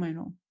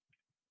hormonal.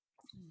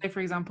 So for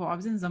example, I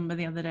was in Zumba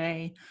the other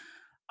day.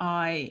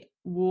 I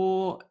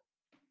wore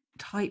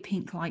tight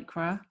pink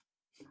lycra.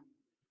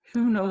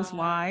 Who knows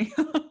why?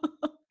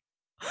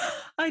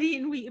 I'd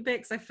eaten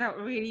Weetabix. I felt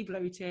really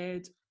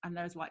bloated, and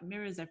there was like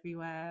mirrors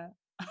everywhere.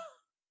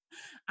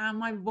 And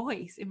my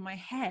voice in my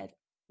head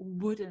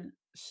wouldn't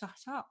shut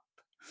up.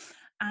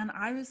 And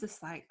I was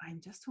just like, I'm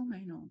just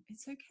hormonal.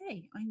 It's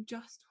okay. I'm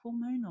just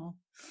hormonal.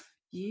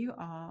 You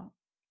are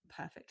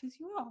perfect as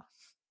you are.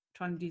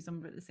 Trying to do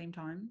Zumba at the same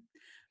time.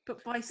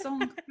 But by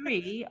song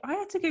 3, I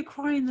had to go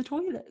cry in the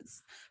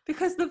toilets,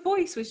 because the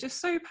voice was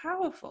just so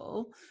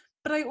powerful.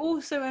 But I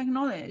also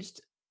acknowledged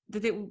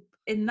that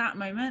in that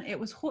moment it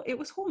was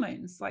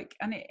hormones, like,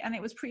 and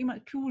it was pretty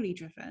much purely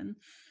driven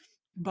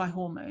by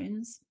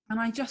hormones. And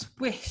I just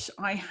wish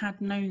I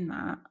had known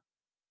that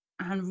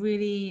and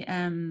really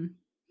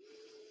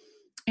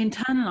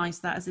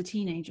internalized that as a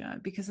teenager,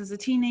 because as a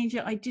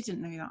teenager I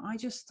didn't know that. I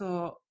just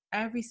thought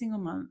every single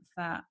month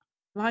that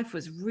life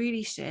was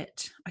really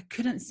shit. I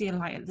couldn't see a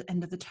light at the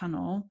end of the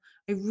tunnel.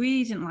 I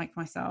really didn't like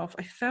myself.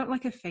 I felt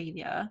like a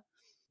failure.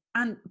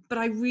 But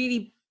I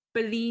really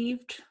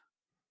believed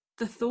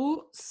the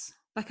thoughts.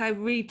 Like, I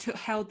really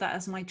held that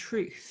as my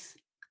truth,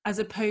 as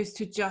opposed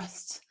to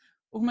just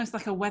almost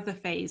like a weather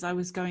phase I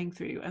was going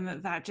through, and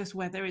that just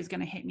weather is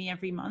going to hit me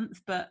every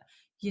month, but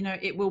you know,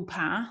 it will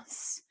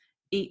pass.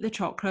 Eat the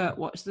chocolate,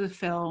 watch the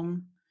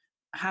film,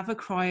 have a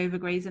cry over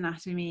Grey's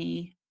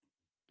Anatomy.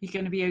 You're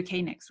going to be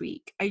okay next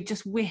week. I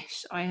just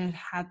wish I had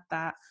had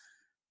that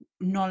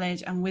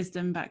knowledge and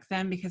wisdom back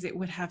then, because it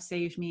would have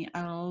saved me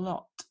a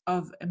lot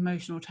of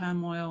emotional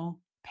turmoil,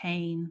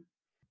 pain.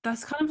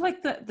 That's kind of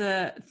like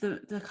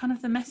the kind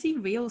of the messy,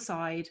 real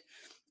side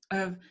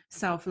of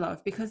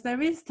self-love, because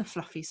there is the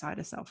fluffy side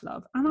of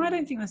self-love, and I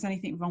don't think there's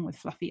anything wrong with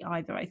fluffy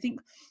either. I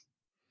think,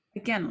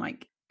 again,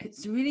 like,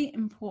 it's really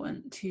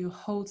important to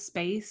hold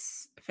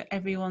space for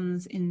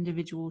everyone's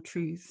individual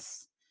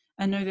truths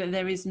and know that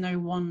there is no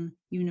one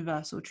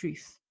universal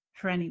truth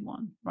for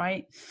anyone,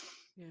 right?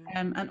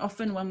 And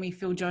often when we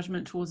feel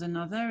judgment towards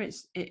another,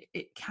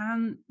 it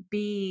can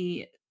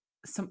be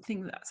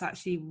something that's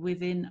actually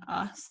within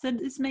us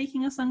that is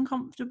making us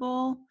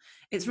uncomfortable.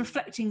 It's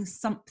reflecting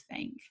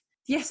something.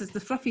 Yes, it's the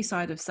fluffy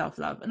side of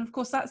self-love, and of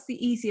course that's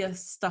the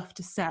easiest stuff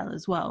to sell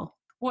as well.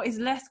 What is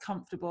less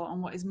comfortable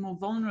and what is more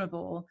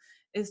vulnerable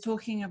is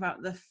talking about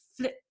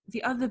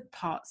the other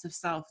parts of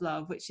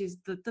self-love, which is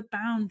the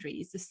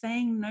boundaries, the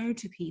saying no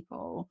to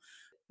people,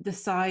 the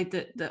side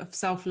that of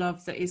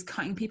self-love that is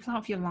cutting people out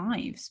of your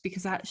lives,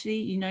 because actually,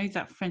 you know,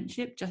 that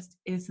friendship just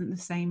isn't the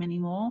same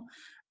anymore,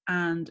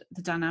 and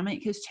the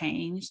dynamic has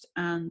changed,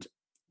 and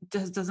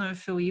doesn't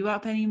fill you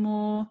up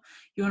anymore.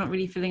 You're not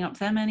really filling up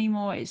them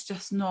anymore. It's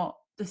just not,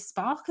 the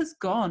spark has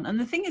gone. And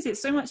the thing is,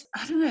 it's so much,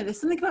 I don't know, there's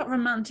something about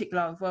romantic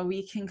love where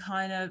we can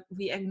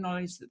we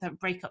acknowledge that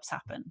breakups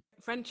happen.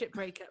 Friendship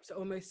breakups are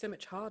almost so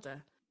much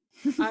harder.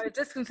 I was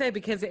just going to say,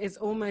 because it is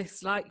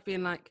almost like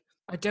being like,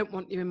 I don't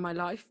want you in my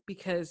life,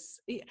 because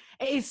it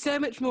is so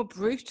much more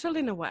brutal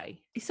in a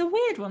way. It's a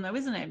weird one though,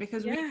 isn't it?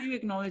 Because we do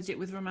acknowledge it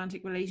with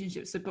romantic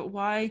relationships. So, but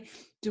why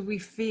do we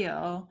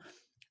feel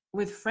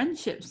with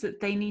friendships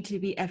that they need to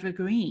be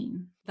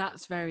evergreen?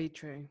 That's very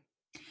true.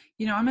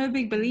 You know, I'm a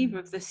big believer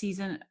of the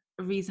season,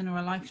 a reason, or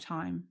a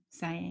lifetime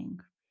saying.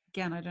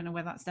 Again, I don't know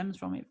where that stems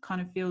from. It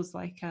kind of feels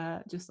like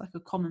just like a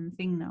common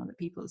thing now that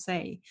people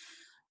say.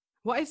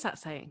 What is that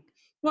saying?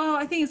 Well,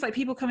 I think it's like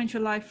people come into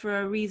your life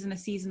for a reason, a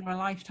season, or a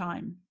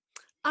lifetime.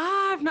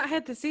 I've not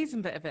heard the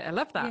season bit of it. I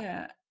love that.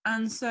 Yeah.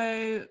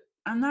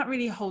 And that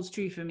really holds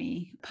true for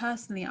me.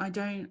 Personally, I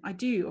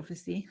do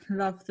obviously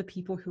love the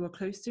people who are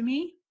close to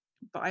me,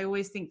 but I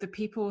always think the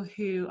people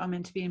who are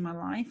meant to be in my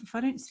life, if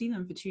I don't see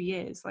them for 2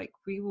 years, like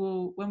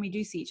when we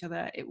do see each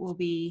other, it will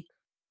be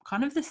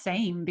kind of the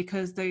same,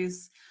 because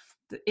the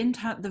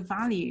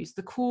values,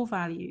 the core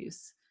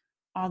values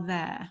are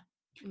there.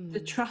 The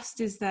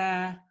trust is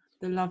there.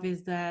 The love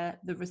is there.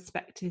 The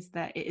respect is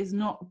there. It is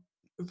not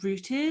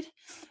rooted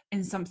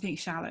in something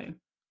shallow.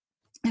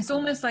 It's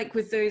almost like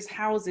with those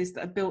houses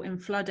that are built in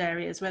flood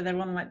areas where they're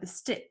on like the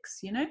sticks,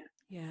 you know?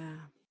 Yeah.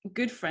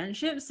 Good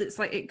friendships, it's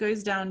like it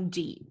goes down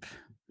deep.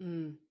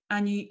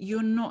 And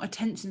you're not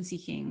attention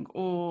seeking,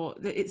 or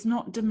it's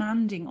not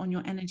demanding on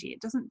your energy.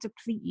 It doesn't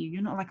deplete you.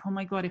 You're not like, oh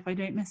my God, if I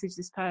don't message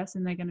this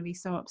person, they're going to be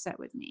so upset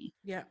with me.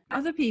 Yeah.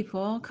 Other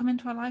people come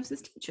into our lives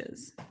as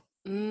teachers.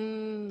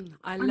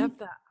 I love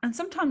that. And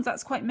sometimes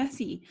that's quite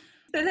messy.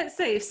 So let's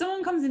say if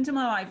someone comes into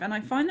my life and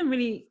I find them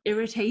really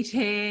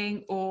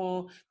irritating,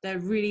 or they're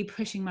really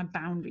pushing my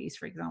boundaries,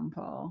 for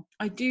example,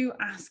 I do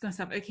ask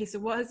myself, okay, so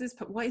what is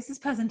this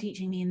person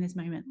teaching me in this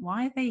moment?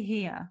 Why are they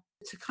here?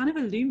 To kind of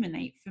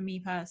illuminate for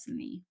me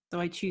personally. So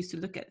I choose to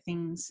look at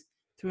things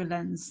through a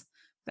lens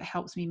that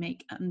helps me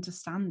make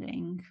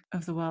understanding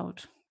of the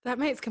world. That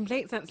makes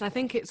complete sense. And I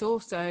think it's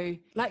also,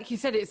 like you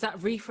said, it's that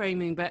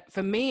reframing. But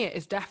for me, it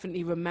is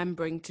definitely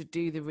remembering to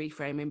do the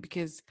reframing,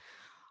 because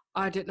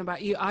I don't know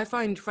about you, I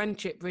find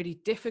friendship really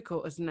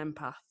difficult as an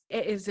empath.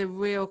 It is a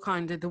real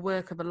kind of the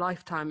work of a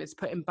lifetime. It's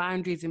putting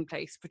boundaries in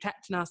place,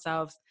 protecting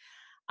ourselves,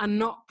 and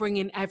not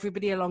bringing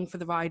everybody along for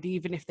the ride,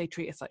 even if they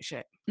treat us like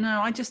shit.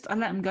 No, I let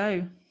them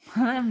go.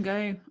 I let them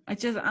go.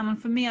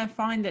 And for me, I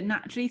find that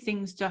naturally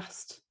things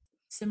just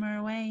simmer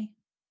away.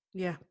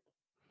 Yeah.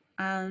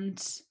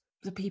 And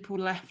the people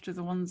left are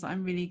the ones that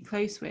I'm really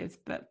close with.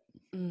 But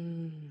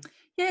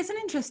yeah, it's an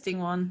interesting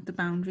one, the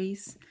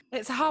boundaries.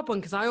 It's a hard one,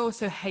 because I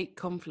also hate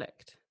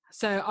conflict.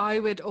 So I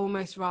would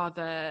almost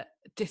rather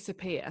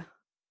disappear.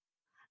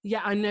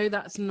 Yeah, I know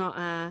that's not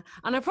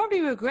and I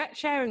probably regret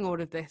sharing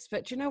all of this,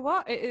 but you know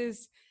what? It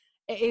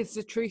is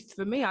the truth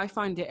for me. I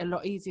find it a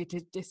lot easier to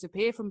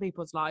disappear from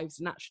people's lives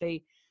and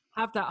actually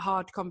have that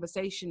hard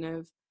conversation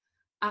of,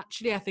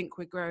 actually, I think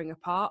we're growing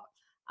apart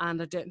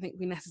and I don't think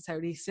we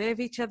necessarily serve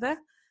each other.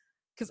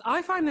 Because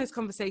I find those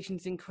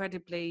conversations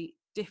incredibly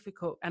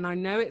difficult, and I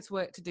know it's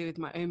work to do with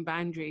my own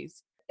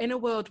boundaries. In a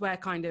world where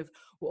kind of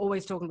we're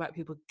always talking about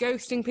people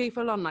ghosting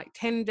people on like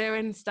Tinder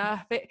and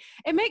stuff, it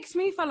makes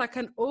me feel like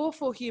an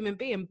awful human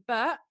being.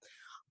 But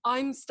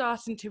I'm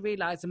starting to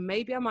realize, and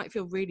maybe I might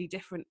feel really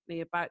differently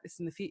about this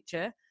in the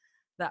future,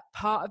 that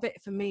part of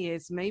it for me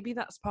is maybe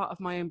that's part of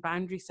my own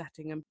boundary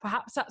setting, and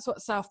perhaps that's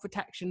what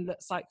self-protection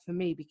looks like for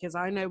me, because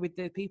I know with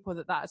the people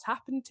that has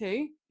happened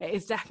to, it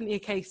is definitely a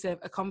case of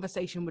a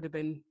conversation would have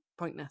been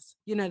pointless.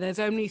 You know, there's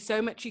only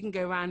so much you can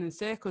go around in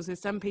circles with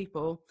some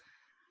people,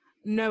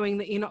 knowing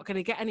that you're not going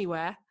to get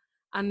anywhere,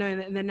 and knowing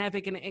that they're never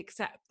going to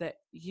accept that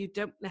you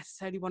don't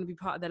necessarily want to be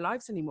part of their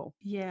lives anymore.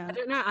 Yeah. I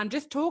don't know. And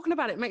just talking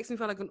about it makes me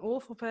feel like an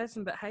awful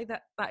person, but hey,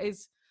 that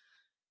is,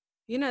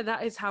 you know,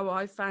 that is how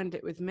I found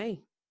it with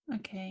me.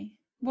 Okay.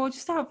 Well,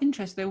 just out of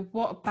interest though,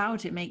 what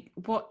about it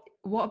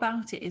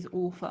is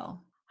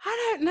awful?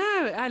 I don't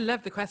know. I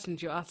love the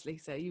questions you asked,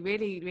 Lisa. You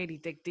really, really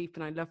dig deep,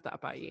 and I love that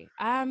about you.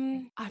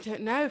 I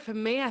don't know. For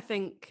me, I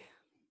think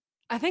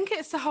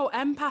it's the whole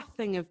empath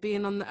thing of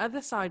being on the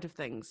other side of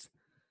things,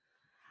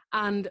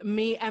 and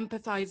me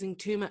empathizing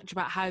too much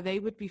about how they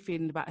would be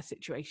feeling about a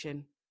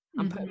situation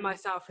and putting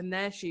myself in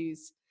their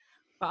shoes.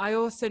 But I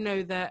also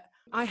know that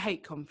I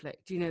hate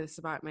conflict. You know this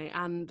about me.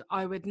 And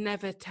I would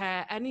never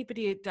tear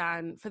anybody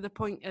down for the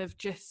point of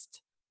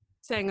just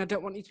saying, I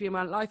don't want you to be in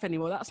my life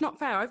anymore. That's not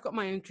fair. I've got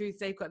my own truths.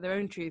 They've got their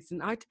own truths.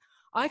 And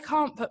I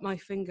can't put my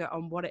finger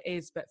on what it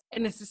is. But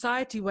in a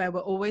society where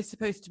we're always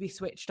supposed to be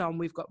switched on,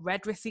 we've got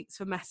read receipts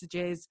for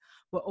messages,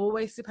 we're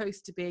always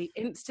supposed to be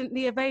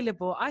instantly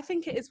available. I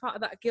think it is part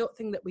of that guilt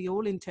thing that we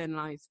all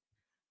internalize.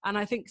 And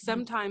I think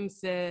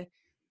sometimes the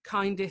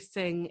kindest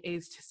thing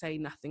is to say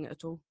nothing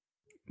at all.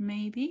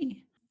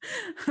 Maybe.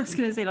 I was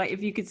going to say, like,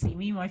 if you could see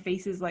me, my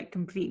face is like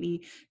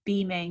completely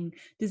beaming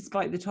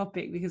despite the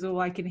topic, because all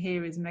I can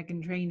hear is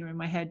Meghan Trainor in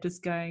my head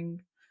just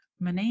going,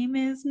 my name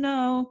is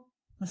no,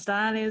 my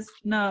style is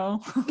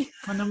no,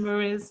 my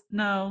number is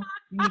no,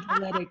 you need to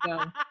let it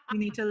go. You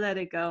need to let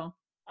it go.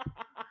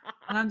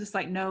 And I'm just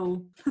like,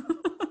 no.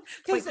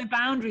 It's like the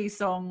Boundaries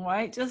song,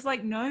 right? Just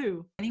like,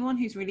 no. Anyone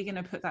who's really going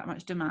to put that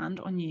much demand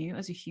on you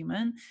as a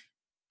human,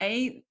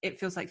 it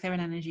feels like they're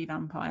an energy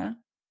vampire.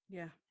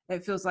 Yeah.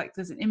 It feels like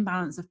there's an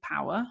imbalance of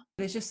power.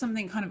 There's just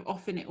something kind of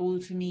off in it all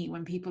to me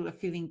when people are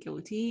feeling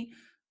guilty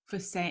for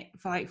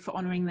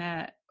honoring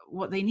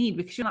what they need.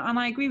 Because and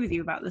I agree with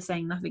you about the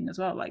saying nothing as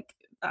well. Like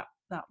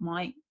that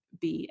might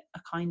be a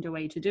kinder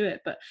way to do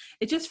it, but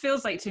it just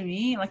feels like, to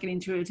me, like an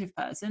intuitive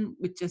person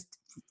would just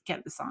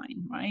get the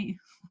sign, right?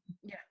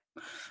 Yeah.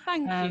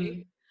 Thank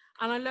you.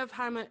 And I love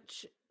how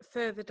much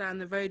further down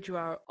the road you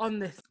are on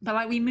this. But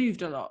like, we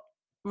moved a lot,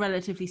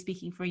 relatively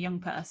speaking, for a young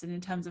person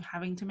in terms of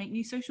having to make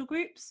new social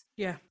groups.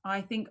 Yeah. I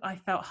think I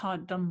felt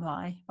hard done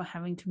by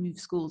having to move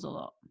schools a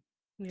lot.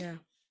 Yeah.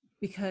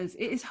 Because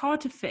it is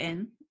hard to fit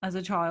in as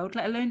a child,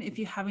 let alone if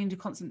you're having to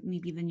constantly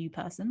be the new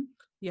person.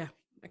 Yeah,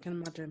 I can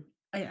imagine.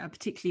 Yeah,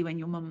 particularly when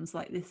your mum's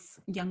like this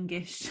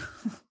youngish,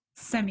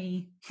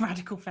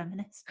 semi-radical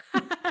feminist.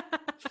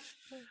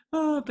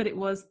 But it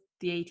was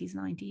the 80s,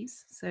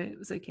 90s, so it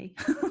was okay.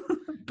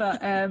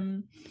 But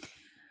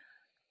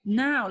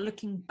now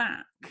looking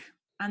back,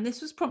 and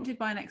this was prompted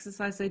by an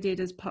exercise I did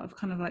as part of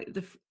kind of like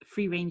the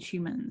Free Range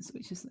Humans,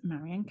 which is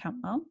Marianne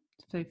Cantwell.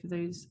 So for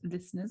those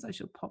listeners, I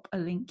shall pop a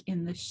link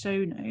in the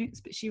show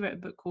notes. But she wrote a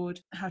book called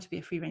How to Be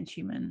a Free Range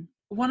Human.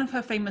 One of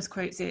her famous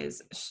quotes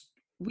is,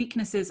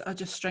 weaknesses are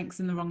just strengths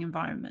in the wrong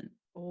environment.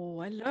 Oh,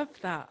 I love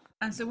that.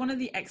 And so one of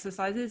the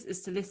exercises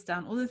is to list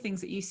down all the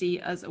things that you see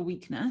as a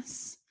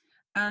weakness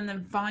and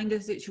then find a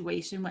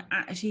situation where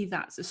actually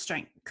that's a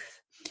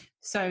strength.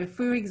 So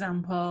for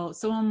example,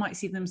 someone might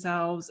see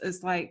themselves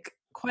as like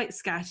quite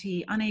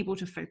scatty, unable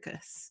to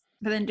focus.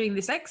 But then doing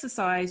this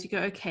exercise, you go,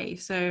 okay,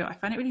 so I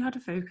find it really hard to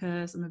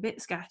focus. I'm a bit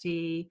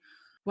scatty.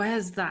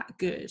 Where's that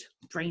good?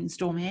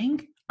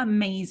 Brainstorming.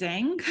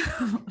 Amazing.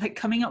 Like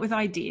coming up with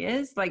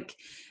ideas, like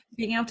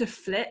being able to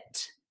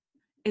flit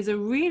is a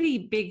really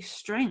big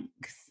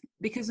strength,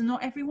 because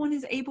not everyone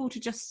is able to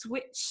just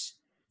switch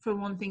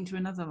from one thing to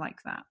another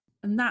like that.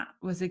 And that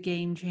was a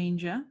game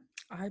changer.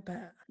 I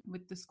bet.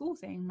 With the school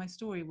thing, my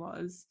story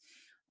was,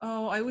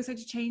 I always had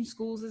to change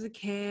schools as a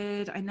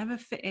kid. I never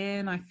fit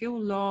in. I feel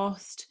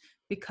lost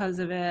because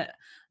of it.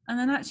 And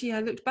then actually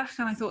I looked back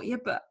and I thought, yeah,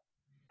 but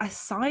a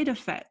side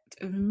effect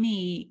of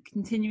me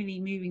continually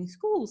moving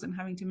schools and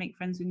having to make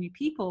friends with new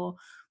people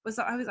was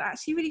that I was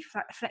actually really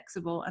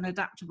flexible and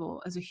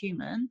adaptable as a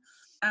human.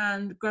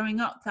 And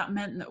growing up, that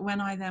meant that when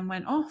I then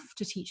went off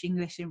to teach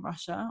English in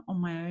Russia on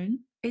my own,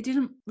 it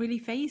didn't really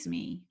faze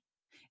me.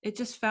 It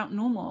just felt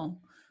normal.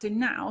 So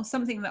now,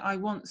 something that I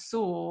once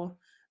saw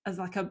as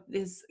like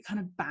this kind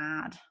of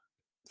bad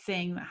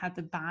thing that had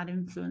the bad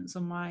influence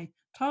on my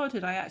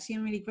childhood, I actually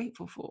am really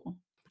grateful for.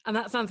 And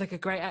that sounds like a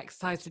great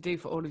exercise to do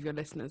for all of your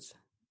listeners.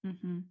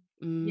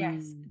 Mm-hmm.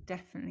 Yes,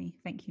 definitely.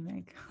 Thank you,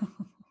 Meg.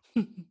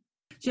 Do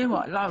you know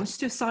what? Like,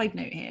 just a side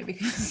note here,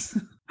 because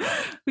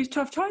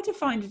I've tried to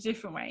find a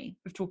different way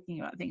of talking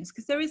about things,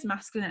 because there is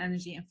masculine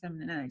energy and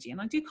feminine energy, and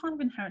I do kind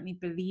of inherently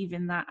believe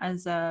in that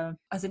as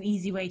an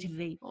easy way to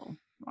label,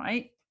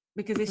 right?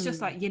 Because it's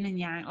just like yin and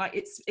yang. Like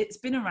it's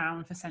been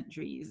around for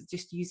centuries,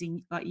 just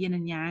using like yin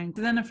and yang.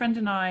 So then a friend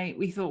and I,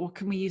 we thought, well,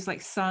 can we use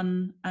like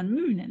sun and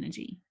moon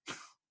energy?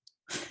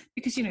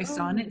 Because, you know,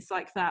 sun, it's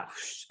like that,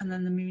 whoosh, and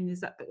then the moon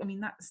is that. But I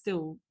mean, that's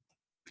still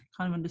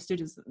kind of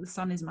understood as the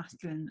sun is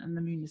masculine and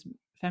the moon is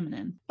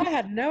feminine. I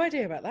had no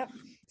idea about that.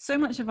 So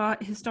much of our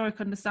historic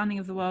understanding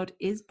of the world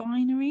is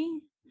binary,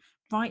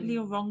 rightly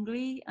or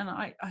wrongly, and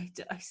I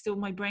still,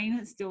 my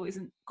brain still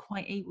isn't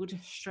quite able to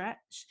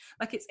stretch.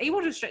 Like, it's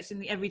able to stretch in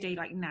the everyday,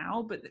 like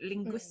now, but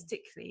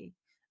linguistically,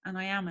 and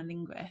I am a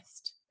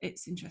linguist,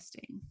 it's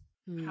interesting.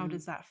 How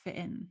does that fit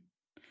in?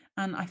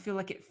 And I feel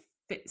like it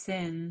fits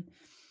in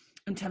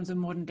terms of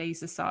modern day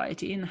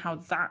society and how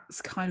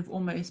that's kind of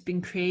almost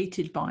been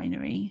created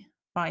binary.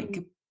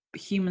 Like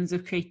humans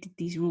have created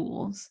these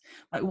rules.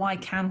 Like, why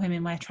can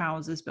women wear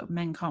trousers but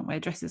men can't wear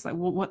dresses? Like,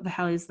 what the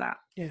hell is that?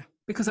 Yeah.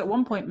 Because at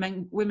one point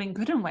women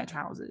couldn't wear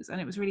trousers, and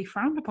it was really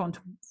frowned upon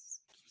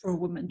for a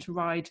woman to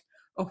ride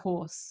a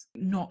horse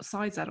not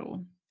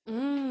size-saddle.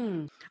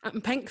 And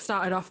pink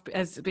started off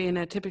as being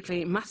a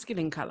typically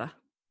masculine colour.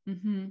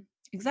 Mm-hmm.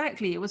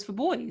 Exactly. It was for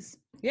boys.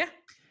 Yeah.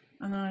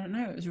 And I don't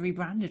know, it was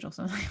rebranded or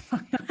something.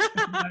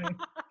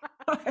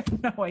 I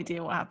have no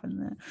idea what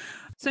happened there.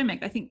 So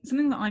Meg, I think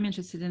something that I'm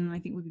interested in and I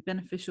think would be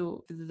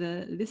beneficial for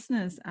the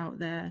listeners out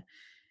there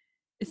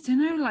is to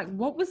know, like,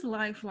 what was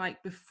life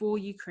like before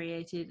you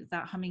created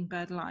that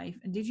Hummingbird Life?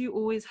 And did you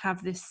always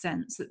have this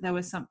sense that there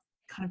was some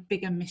kind of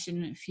bigger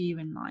mission for you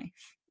in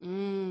life?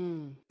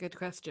 Good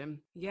question.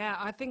 Yeah,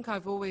 I think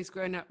I've always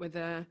grown up with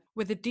a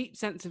deep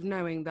sense of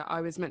knowing that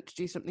I was meant to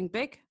do something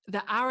big.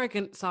 The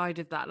arrogant side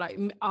of that, like,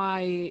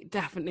 I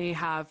definitely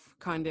have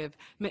kind of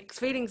mixed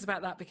feelings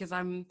about that, because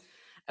I'm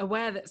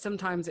aware that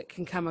sometimes it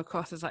can come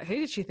across as like, who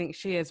does she think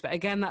she is? But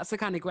again, that's the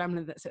kind of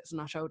gremlin that sits on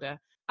our shoulder.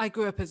 I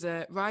grew up as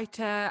a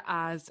writer,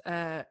 as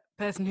a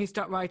person who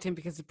stopped writing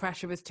because the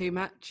pressure was too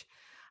much.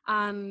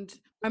 And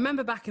I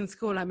remember back in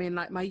school, I mean,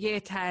 like my year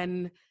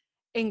 10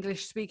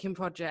 English speaking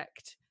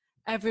project,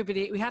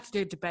 we had to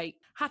do a debate,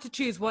 had to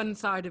choose one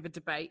side of a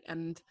debate.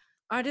 And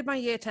I did my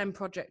year 10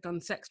 project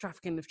on sex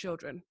trafficking of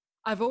children.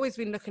 I've always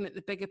been looking at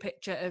the bigger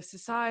picture of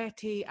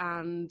society,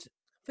 and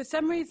for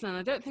some reason, and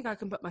I don't think I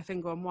can put my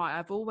finger on why,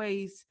 I've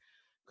always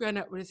grown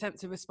up with a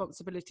sense of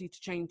responsibility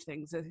to change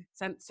things, a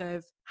sense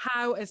of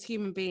how as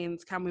human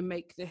beings can we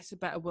make this a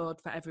better world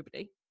for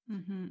everybody.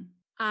 Mm-hmm.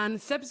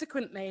 And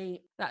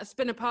subsequently, that's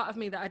been a part of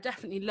me that I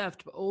definitely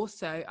loved, but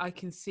also I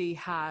can see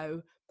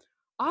how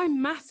I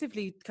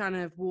massively kind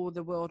of wore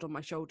the world on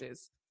my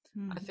shoulders.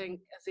 I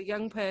think as a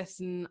young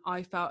person,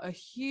 I felt a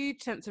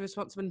huge sense of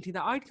responsibility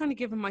that I'd kind of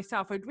given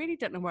myself. I really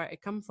don't know where it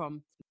had come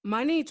from.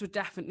 My needs were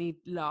definitely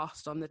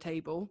last on the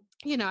table.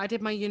 You know, I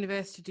did my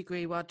university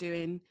degree while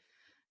doing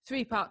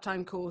 3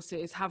 part-time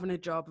courses, having a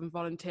job and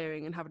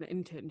volunteering and having an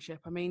internship.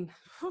 I mean,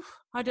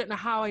 I don't know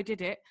how I did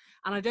it.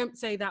 And I don't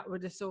say that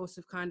with a source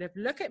of kind of,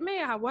 look at me,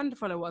 how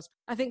wonderful I was.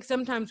 I think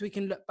sometimes we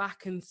can look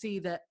back and see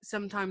that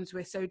sometimes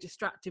we're so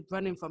distracted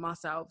running from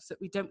ourselves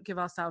that we don't give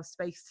ourselves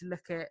space to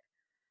look at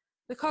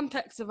the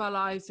context of our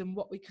lives and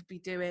what we could be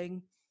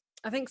doing.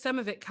 I think some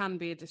of it can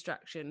be a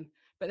distraction,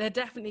 but there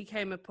definitely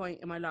came a point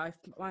in my life.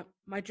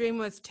 My dream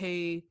was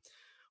to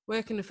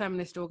work in a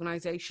feminist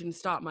organisation,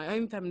 start my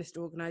own feminist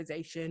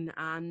organisation.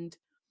 And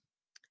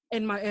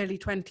in my early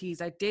 20s,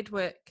 I did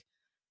work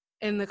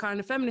in the kind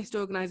of feminist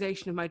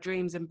organisation of my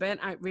dreams and burnt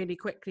out really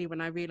quickly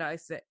when I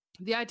realised that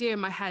the idea in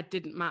my head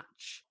didn't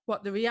match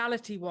what the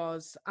reality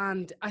was.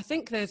 And I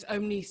think there's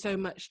only so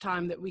much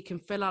time that we can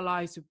fill our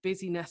lives with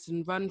busyness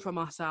and run from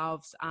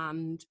ourselves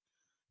and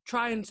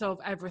try and solve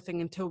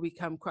everything until we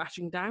come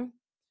crashing down.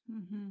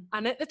 Mm-hmm.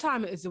 And at the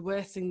time, it was the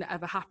worst thing that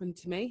ever happened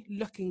to me.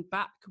 Looking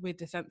back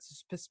with a sense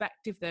of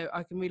perspective, though,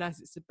 I can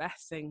realise it's the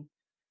best thing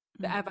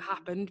that ever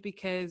happened,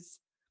 because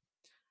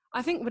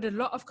I think with a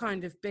lot of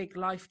kind of big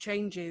life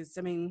changes,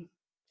 I mean,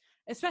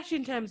 especially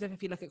in terms of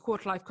if you look at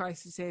quarter-life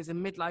crises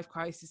and midlife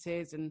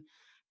crises and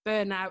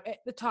burnout, at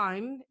the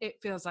time,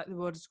 it feels like the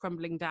world is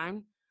crumbling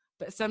down.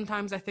 But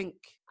sometimes I think,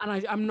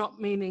 and I'm not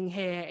meaning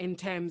here in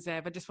terms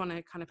of, I just want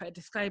to kind of put a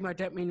disclaimer, I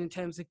don't mean in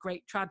terms of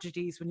great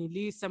tragedies when you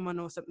lose someone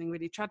or something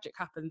really tragic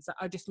happens.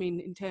 I just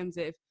mean in terms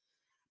of,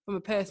 from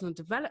a personal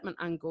development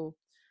angle,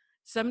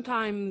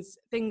 sometimes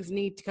things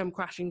need to come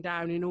crashing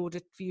down in order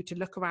for you to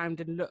look around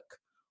and look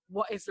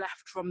what is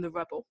left from the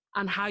rubble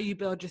and how you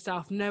build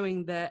yourself,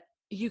 knowing that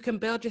you can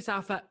build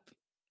yourself up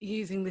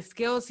using the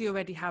skills you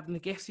already have and the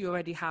gifts you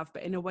already have,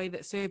 but in a way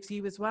that serves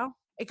you as well.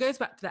 It goes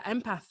back to the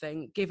empath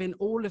thing, giving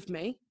all of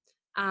me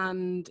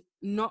and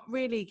not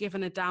really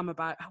giving a damn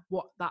about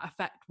what that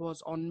effect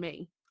was on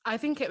me. I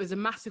think it was a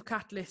massive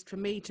catalyst for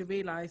me to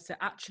realise that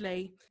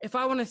actually, if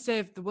I want to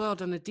serve the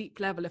world on a deep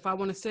level, if I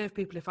want to serve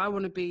people, if I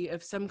want to be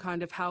of some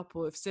kind of help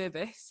or of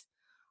service,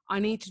 I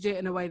need to do it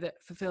in a way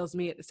that fulfills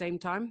me at the same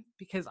time,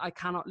 because I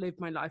cannot live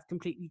my life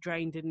completely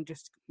drained and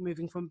just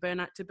moving from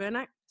burnout to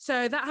burnout.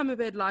 So that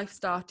Hummingbird Life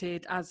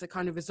started as a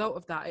kind of result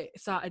of that. It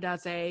started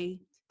as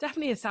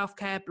definitely a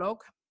self-care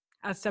blog,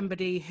 as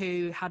somebody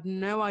who had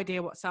no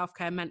idea what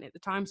self-care meant at the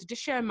time. So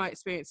just sharing my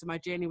experience and my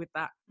journey with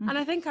that. And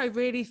I think I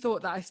really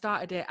thought that I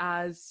started it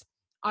as,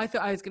 I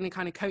thought I was going to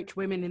kind of coach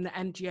women in the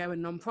NGO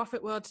and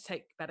non-profit world to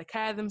take better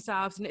care of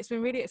themselves. And it's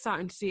been really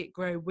exciting to see it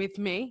grow with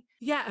me.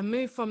 Yeah, and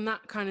move from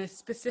that kind of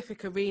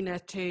specific arena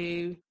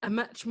to a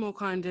much more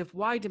kind of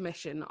wider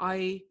mission.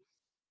 I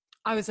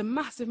was a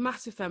massive,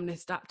 massive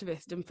feminist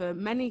activist. And for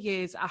many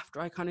years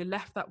after I kind of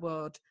left that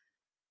world,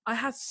 I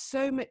had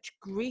so much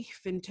grief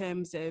in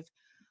terms of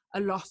a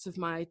loss of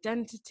my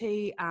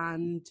identity,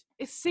 and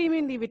it's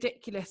seemingly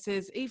ridiculous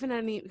as even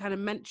any kind of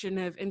mention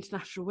of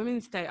International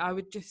Women's Day,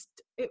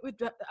 it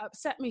would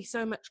upset me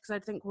so much, because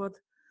I'd think, well,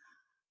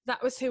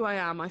 that was who I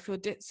am. I feel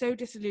so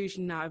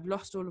disillusioned now. I've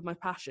lost all of my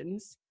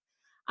passions.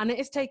 And it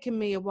has taken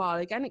me a while.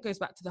 Again, it goes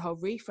back to the whole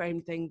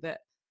reframe thing,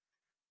 that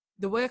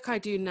the work I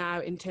do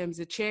now in terms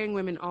of cheering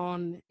women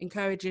on,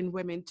 encouraging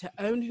women to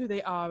own who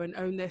they are and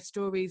own their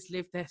stories,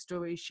 live their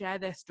stories, share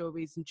their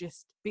stories, and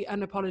just be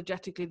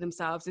unapologetically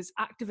themselves, is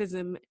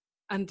activism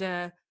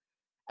under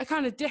a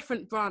kind of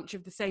different branch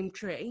of the same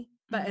tree,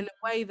 but in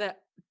a way that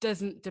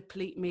doesn't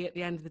deplete me at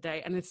the end of the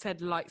day, and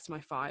instead lights my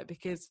fire.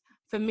 Because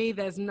for me,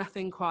 there's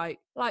nothing quite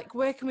like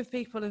working with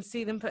people and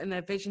see them putting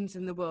their visions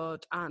in the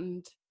world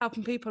and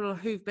helping people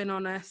who've been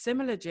on a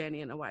similar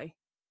journey in a way.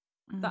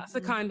 That's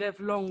a kind of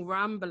long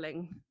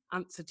rambling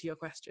answer to your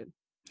question.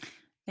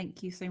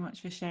 Thank you so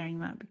much for sharing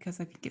that, because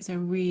I think it's a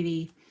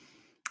really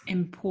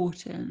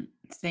important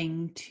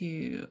thing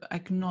to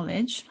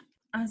acknowledge.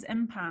 As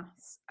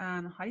empaths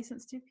and highly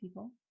sensitive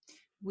people,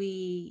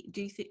 we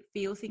do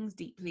feel things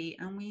deeply,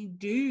 and we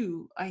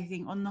do, I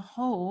think, on the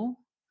whole,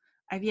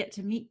 I've yet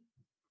to meet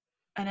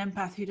an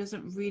empath who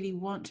doesn't really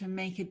want to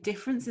make a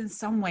difference in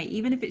some way,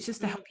 even if it's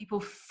just to help people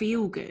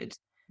feel good.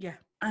 Yeah.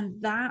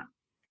 And that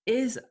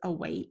is a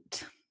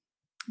weight.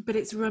 But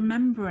it's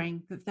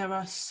remembering that there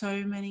are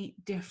so many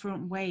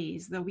different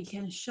ways that we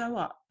can show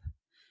up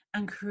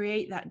and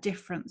create that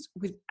difference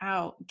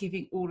without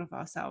giving all of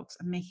ourselves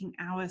and making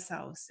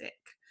ourselves sick.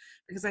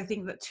 Because I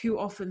think that too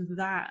often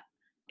that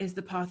is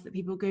the path that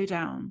people go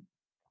down.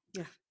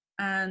 Yeah.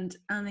 And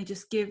they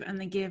just give and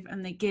they give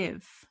and they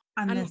give,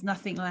 and there's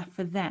nothing left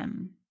for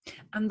them.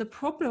 And the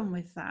problem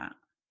with that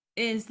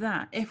is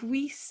that if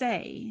we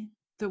say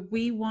that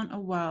we want a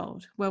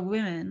world where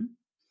women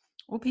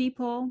or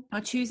people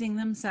are choosing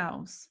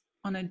themselves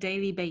on a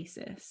daily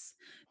basis,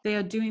 they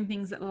are doing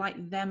things that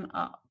light them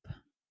up,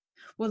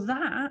 well,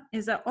 that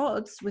is at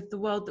odds with the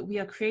world that we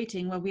are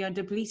creating, where we are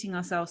depleting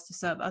ourselves to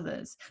serve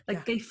others.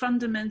 Like, they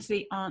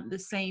fundamentally aren't the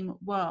same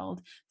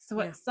world.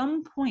 So at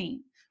some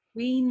point,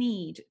 we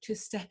need to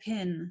step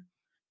in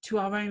to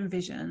our own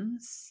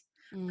visions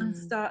and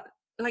start,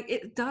 like,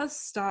 it does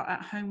start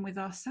at home with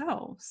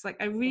ourselves. Like,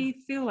 I really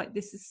feel like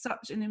this is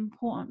such an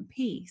important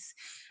piece,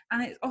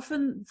 and it's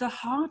often the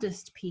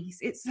hardest piece.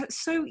 It's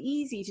so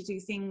easy to do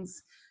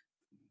things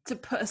to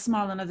put a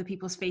smile on other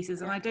people's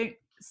faces, and I don't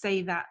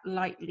say that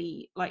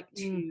lightly, like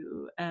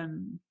to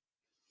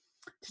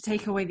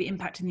take away the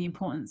impact and the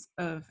importance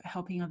of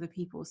helping other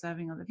people,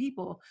 serving other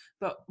people.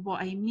 But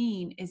what I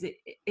mean is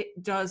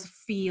it does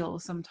feel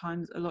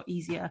sometimes a lot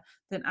easier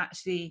than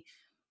actually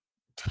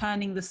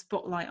turning the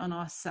spotlight on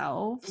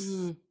ourselves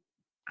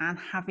and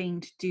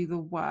having to do the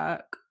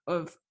work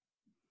of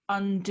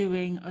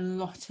undoing a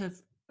lot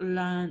of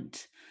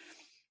learnt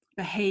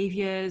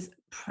behaviors,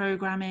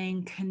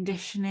 programming,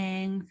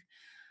 conditioning.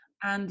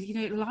 And, you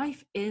know,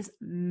 life is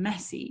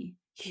messy.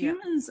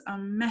 Humans are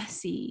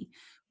messy.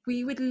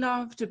 We would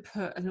love to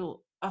put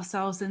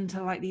ourselves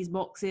into like these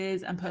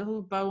boxes and put a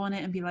little bow on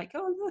it and be like,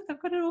 oh, look,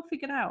 I've got it all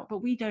figured out. But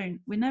we don't.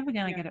 We're never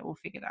going to get it all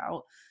figured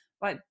out.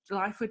 Like,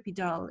 life would be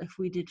dull if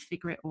we did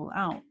figure it all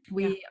out.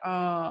 We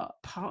are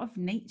part of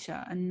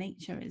nature, and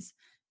nature is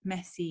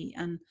messy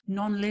and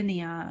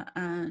non-linear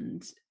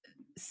and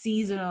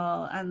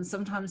seasonal, and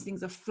sometimes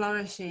things are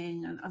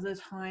flourishing and other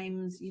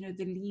times, you know,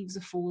 the leaves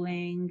are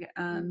falling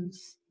and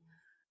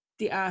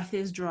the earth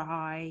is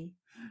dry,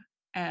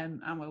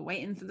 and we're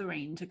waiting for the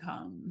rain to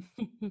come.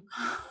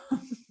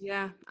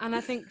 Yeah. And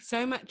I think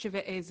so much of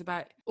it is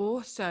about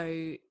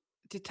also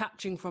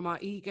detaching from our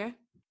ego,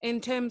 in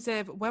terms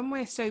of when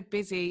we're so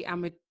busy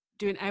and we're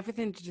doing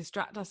everything to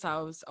distract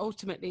ourselves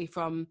ultimately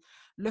from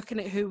looking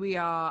at who we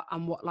are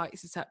and what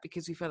lights us up,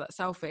 because we feel that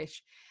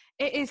selfish.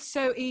 It is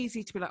so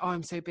easy to be like, oh,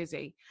 I'm so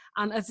busy.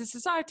 And as a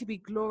society, we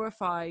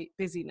glorify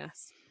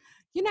busyness.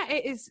 You know,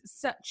 it is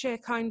such a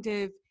kind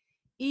of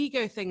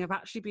ego thing of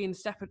actually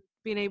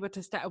being able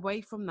to step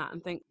away from that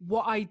and think,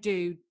 what I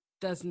do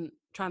doesn't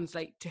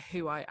translate to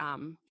who I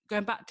am.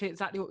 Going back to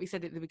exactly what we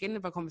said at the beginning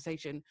of our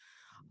conversation,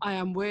 I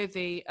am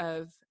worthy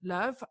of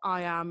love.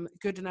 I am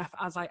good enough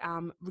as I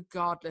am,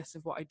 regardless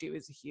of what I do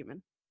as a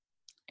human.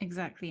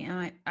 Exactly.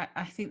 And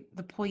I think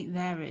the point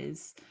there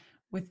is,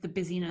 with the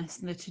busyness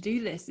and the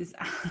to-do list, is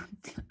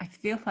I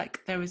feel like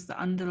there is the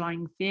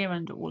underlying fear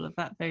under all of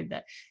that, though,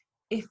 that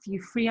if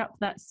you free up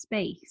that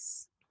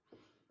space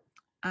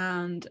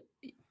and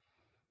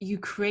you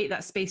create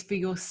that space for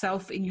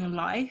yourself in your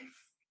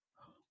life,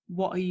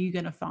 what are you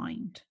going to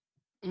find?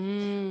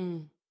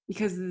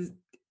 Because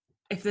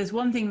if there's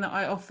one thing that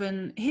I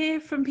often hear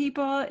from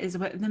people is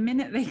about the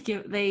minute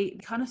they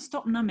kind of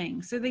stop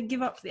numbing, so they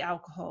give up the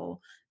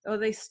alcohol, or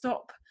they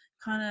stop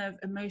kind of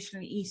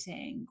emotionally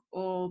eating,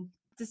 or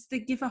just they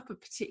give up a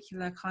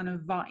particular kind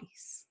of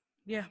vice.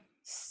 Yeah.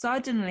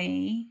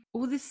 Suddenly,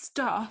 all this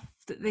stuff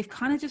that they've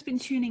kind of just been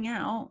tuning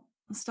out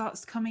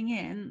starts coming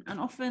in, and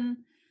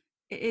often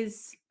it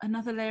is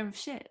another layer of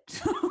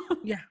shit.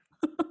 Yeah.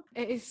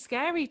 It is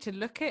scary to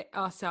look at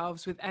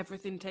ourselves with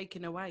everything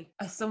taken away.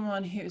 As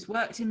someone who's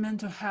worked in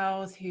mental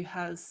health, who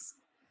has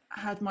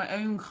had my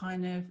own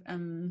kind of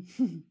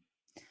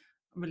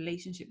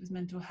relationship with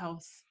mental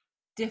health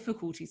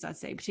difficulties, I'd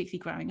say, particularly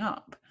growing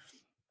up,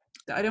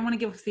 I don't want to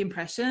give off the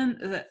impression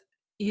that,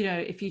 you know,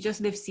 if you just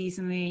live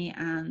seasonally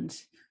and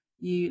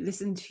you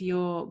listen to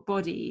your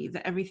body,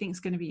 that everything's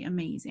going to be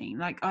amazing.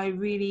 Like, I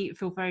really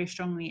feel very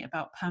strongly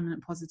about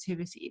permanent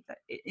positivity, that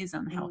it is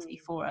unhealthy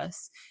for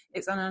us.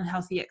 It's an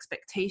unhealthy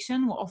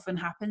expectation. What often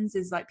happens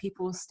is, like,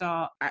 people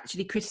start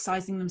actually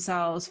criticizing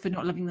themselves for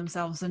not loving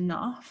themselves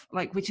enough,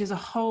 like, which is a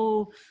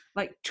whole,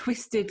 like,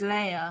 twisted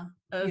layer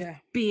of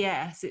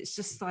BS. It's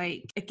just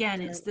like,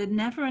 again, it's the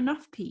never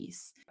enough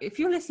piece. If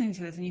you're listening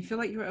to this and you feel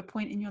like you're at a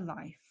point in your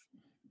life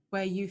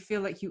where you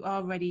feel like you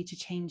are ready to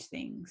change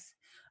things,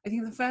 I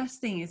think the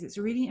first thing is it's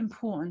really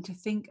important to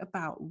think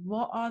about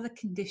what are the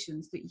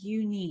conditions that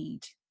you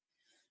need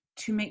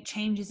to make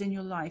changes in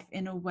your life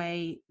in a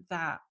way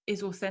that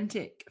is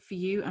authentic for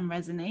you and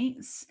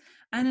resonates,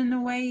 and in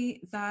a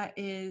way that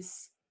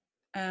is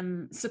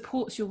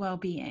supports your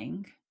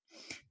well-being.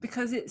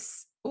 Because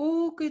it's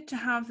all good to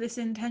have this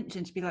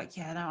intention to be like,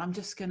 yeah, no,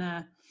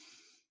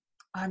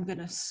 I'm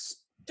gonna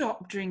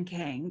stop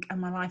drinking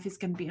and my life is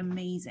going to be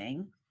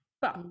amazing.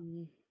 But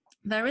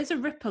there is a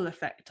ripple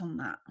effect on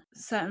that.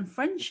 Certain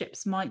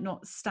friendships might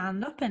not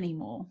stand up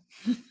anymore.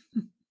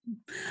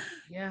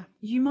 Yeah.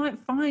 You might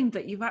find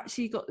that you've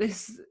actually got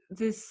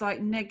this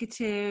like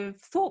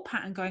negative thought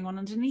pattern going on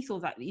underneath all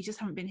that you just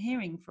haven't been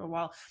hearing for a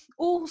while.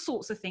 All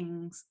sorts of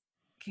things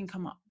can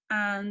come up.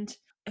 And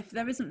if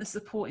there isn't the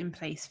support in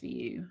place for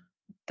you,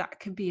 that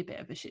could be a bit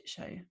of a shit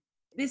show.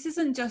 This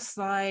isn't just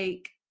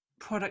like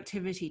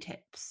productivity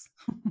tips.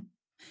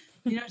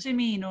 You know what I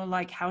mean? Or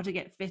like how to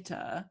get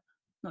fitter.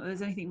 Not that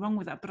there's anything wrong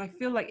with that, but I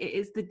feel like it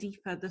is the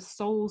deeper, the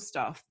soul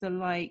stuff, the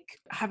like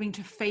having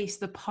to face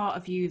the part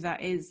of you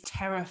that is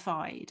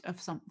terrified of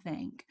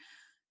something,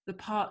 the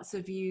parts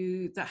of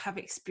you that have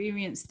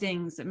experienced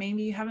things that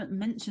maybe you haven't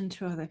mentioned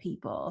to other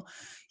people.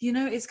 You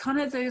know, it's kind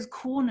of those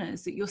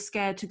corners that you're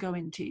scared to go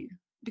into,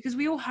 because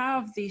we all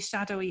have these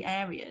shadowy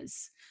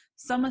areas.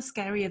 Some are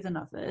scarier than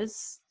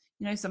others.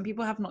 You know, some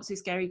people have not so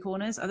scary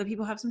corners. Other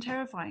people have some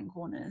terrifying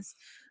corners.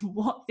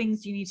 What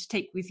things do you need to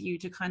take with you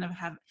to kind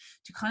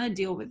of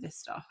deal with this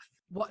stuff?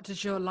 What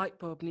does your light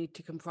bulb need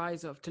to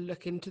comprise of to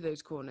look into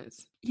those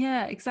corners?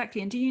 Yeah,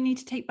 exactly. And do you need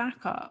to take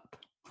backup?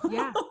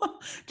 Yeah.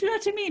 Do you know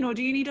what I mean? Or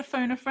do you need to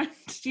phone a friend?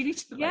 Do you need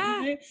to,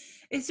 Yeah. You know,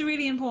 it's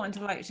really important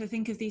to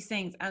think of these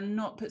things and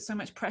not put so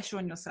much pressure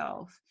on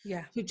yourself.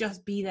 Yeah. To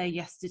just be there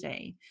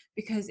yesterday,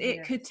 because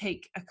it could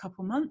take a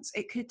couple months.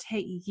 It could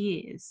take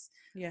years.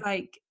 Yeah.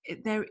 Like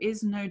there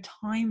is no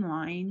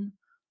timeline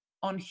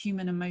on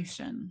human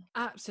emotion.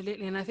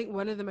 Absolutely. And I think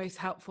one of the most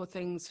helpful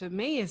things for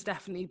me has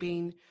definitely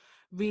been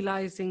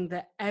realizing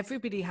that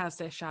everybody has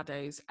their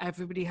shadows,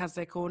 everybody has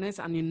their corners,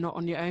 and you're not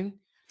on your own.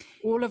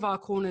 All of our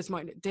corners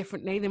might look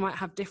differently. They might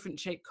have different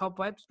shaped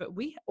cobwebs, but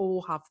we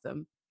all have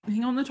them.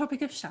 Being on the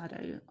topic of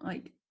shadow,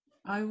 like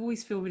I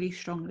always feel really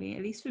strongly,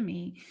 at least for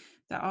me,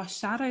 that our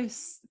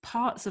shadows,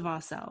 parts of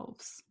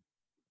ourselves,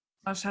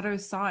 our shadow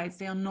sides,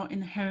 they are not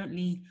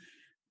inherently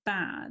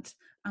bad.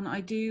 And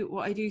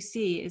what I do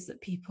see is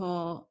that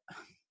people,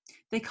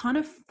 they kind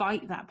of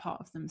fight that part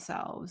of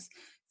themselves.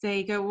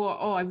 They go,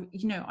 well,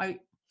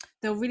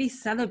 they'll really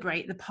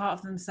celebrate the part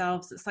of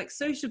themselves that's like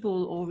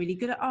sociable or really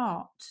good at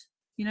art,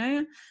 you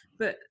know,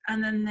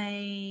 and then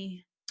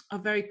they are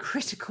very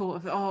critical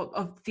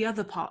of the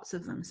other parts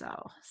of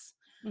themselves.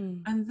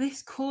 And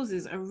this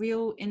causes a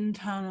real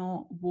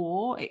internal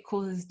war. It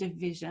causes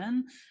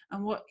division,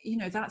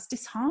 and that's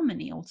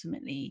disharmony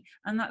ultimately.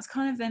 And that's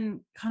kind of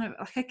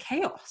like a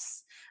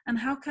chaos. And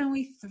how can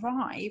we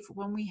thrive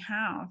when we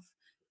have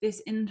this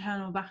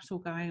internal battle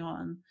going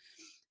on?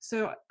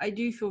 So I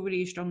do feel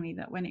really strongly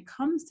that when it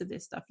comes to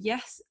this stuff,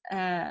 yes,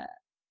 kind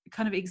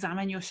of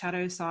examine your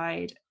shadow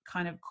side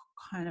kind of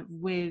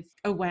with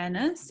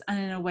awareness and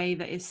in a way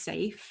that is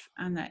safe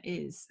and that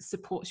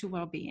supports your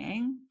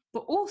well-being.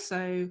 But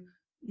also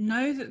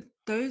know that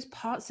those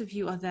parts of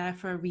you are there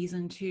for a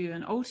reason too.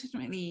 And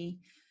ultimately,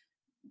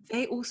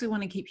 they also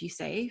want to keep you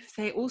safe.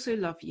 They also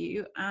love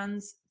you.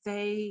 And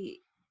they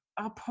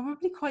are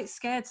probably quite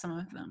scared, some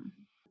of them.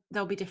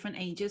 There'll be different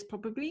ages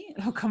probably.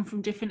 They'll come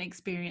from different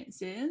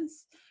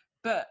experiences.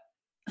 But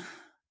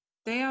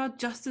they are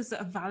just as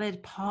a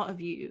valid part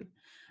of you.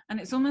 And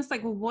it's almost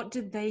like, well, what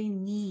did they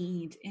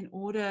need in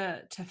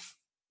order to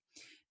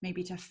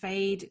maybe to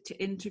fade, to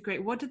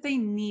integrate? What did they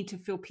need to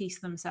feel peace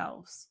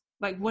themselves?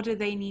 Like, what do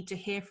they need to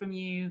hear from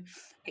you,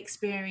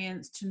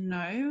 experience, to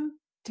know,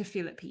 to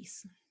feel at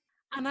peace?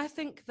 And I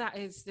think that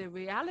is the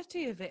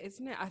reality of it,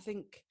 isn't it?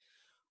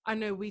 I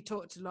know we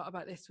talked a lot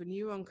about this when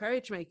you were on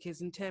Courage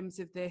Makers, in terms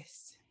of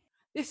this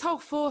whole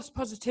forced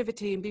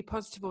positivity and be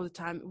positive all the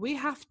time. We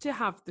have to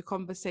have the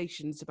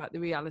conversations about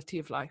the reality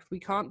of life. We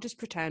can't just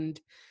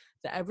pretend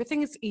that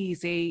everything is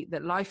easy,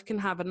 that life can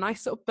have a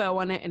nice little bow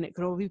on it and it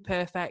can all be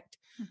perfect.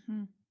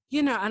 Mm-hmm.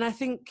 You know, and I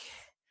think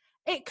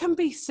it can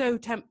be so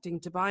tempting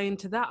to buy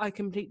into that. I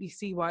completely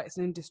see why it's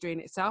an industry in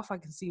itself. I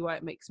can see why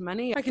it makes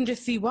money. I can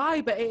just see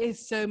why, but it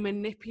is so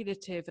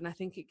manipulative. And I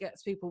think it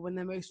gets people when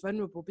they're most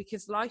vulnerable,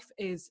 because life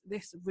is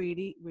this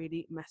really,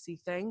 really messy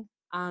thing.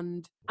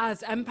 And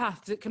as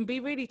empaths, it can be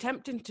really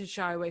tempting to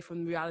shy away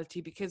from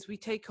reality, because we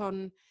take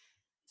on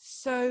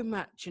so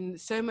much, and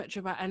so much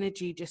of our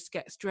energy just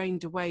gets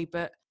drained away.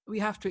 But we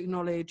have to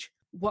acknowledge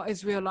what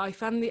is real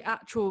life and the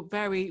actual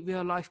very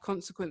real life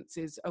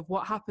consequences of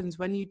what happens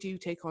when you do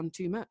take on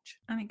too much.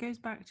 And it goes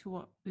back to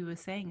what we were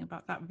saying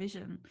about that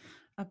vision,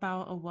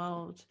 about a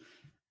world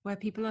where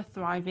people are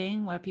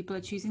thriving, where people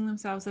are choosing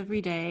themselves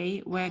every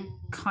day, where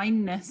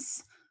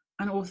kindness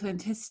and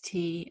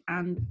authenticity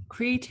and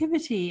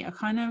creativity are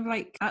kind of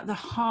like at the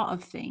heart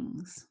of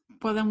things.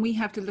 Well, then we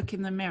have to look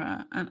in the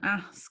mirror and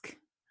ask,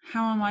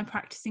 How am I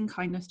practicing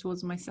kindness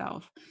towards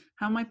myself?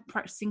 How am I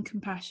practicing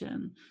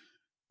compassion?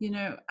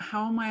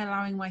 How am I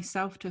allowing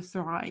myself to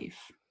thrive?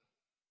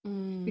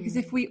 Because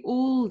if we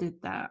all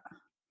did that,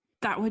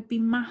 that would be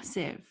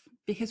massive.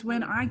 Because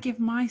when I give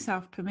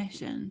myself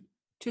permission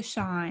to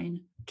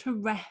shine, to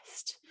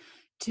rest,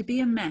 to be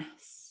a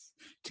mess,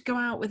 to go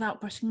out without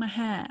brushing my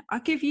hair, I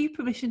give you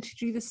permission to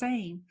do the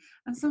same.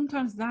 And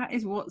sometimes that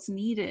is what's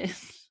needed.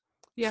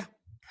 Yeah.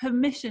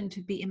 Permission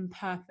to be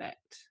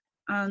imperfect.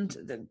 And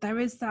there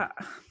is that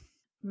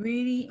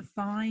really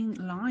fine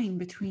line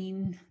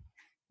between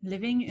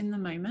living in the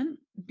moment,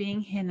 being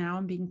here now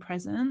and being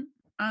present,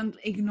 and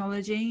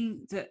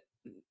acknowledging that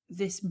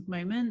this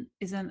moment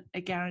isn't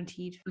a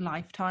guaranteed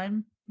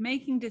lifetime,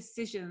 making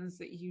decisions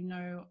that you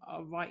know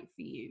are right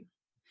for you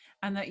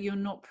and that you're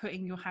not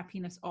putting your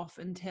happiness off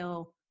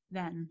until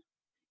then.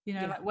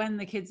 Like when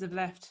the kids have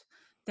left,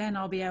 then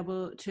I'll be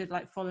able to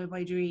like follow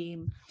my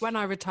dream. When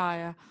I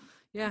retire.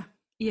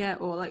 Yeah,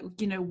 or like,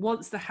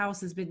 once the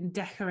house has been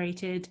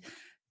decorated,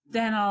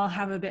 then I'll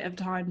have a bit of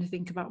time to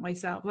think about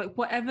myself. Like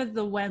whatever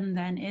the when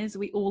then is,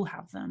 we all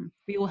have them.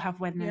 We all have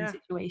when then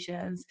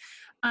situations.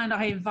 And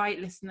I invite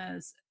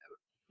listeners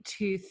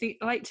to think,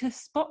 like, to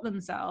spot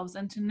themselves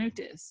and to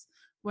notice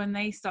when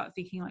they start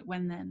thinking like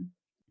when then.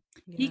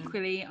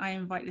 Equally, I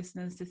invite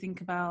listeners to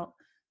think about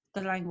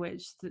the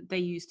language that they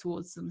use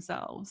towards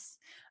themselves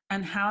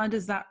and how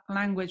does that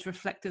language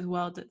reflect the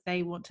world that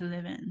they want to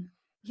live in.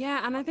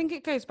 Yeah, and I think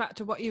it goes back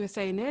to what you were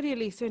saying earlier,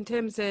 Lisa, in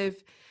terms of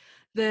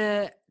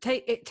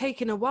it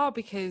taking a while,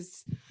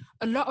 because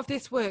a lot of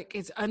this work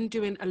is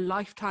undoing a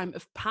lifetime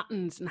of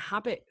patterns and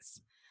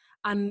habits,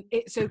 and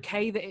it's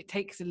okay that it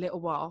takes a little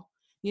while.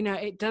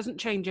 It doesn't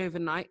change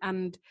overnight,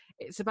 and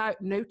it's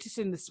about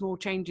noticing the small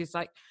changes.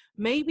 Like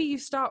maybe you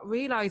start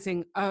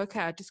realizing, oh, okay,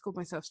 I just called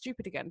myself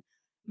stupid again.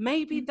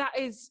 Maybe that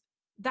is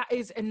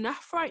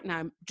enough right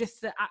now,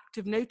 just the act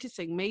of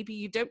noticing. Maybe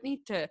you don't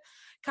need to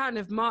kind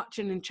of march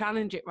in and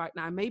challenge it right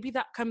now. Maybe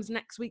that comes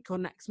next week or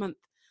next month.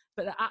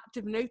 But the act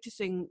of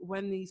noticing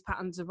when these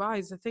patterns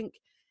arise, I think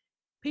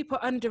people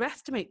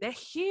underestimate. They're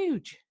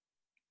huge.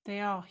 They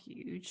are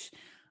huge.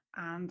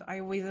 And I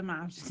always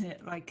imagine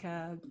it like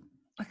a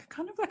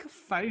kind of like a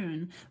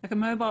phone, like a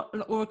mobile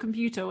or a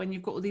computer when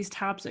you've got all these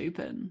tabs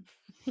open.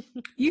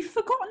 You've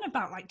forgotten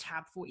about like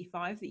tab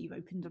 45 that you've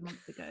opened a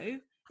month ago.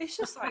 It's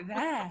just like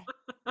there.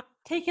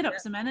 Taking up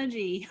some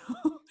energy.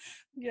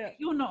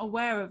 You're not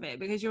aware of it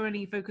because you're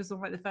only focused on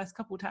like the first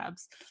couple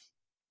tabs.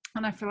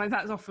 And I feel like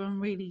that's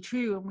often really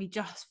true. And we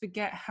just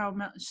forget how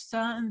much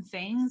certain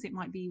things, it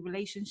might be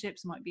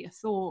relationships, it might be a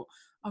thought,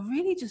 are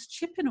really just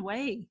chipping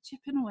away.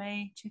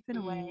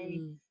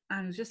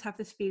 And you just have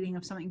this feeling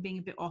of something being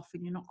a bit off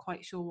and you're not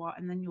quite sure what.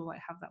 And then you'll like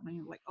have that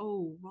moment like,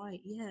 oh,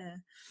 right, yeah.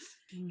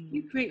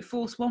 You create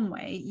force one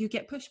way, you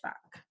get pushback.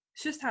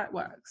 It's just how it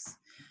works.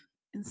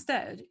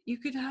 Instead, you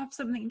could have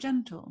something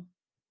gentle.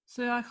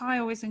 So like I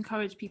always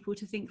encourage people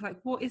to think like,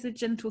 what is a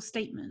gentle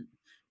statement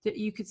that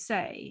you could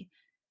say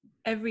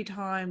every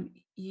time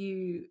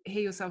you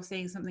hear yourself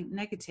saying something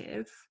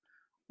negative?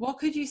 What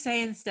could you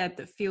say instead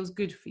that feels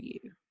good for you?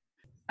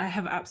 I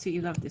have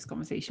absolutely loved this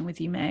conversation with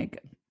you, Meg.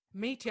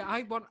 Me too.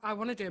 I want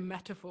to do a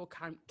metaphor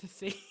count to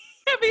see.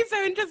 It'd be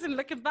so interesting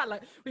looking back.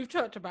 Like we've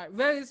talked about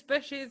rose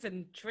bushes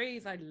and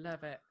trees. I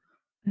love it.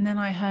 And then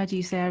I heard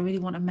you say, I really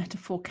want a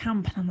metaphor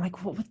camp. And I'm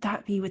like, what would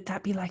that be? Would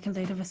that be like a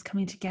load of us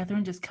coming together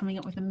and just coming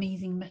up with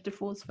amazing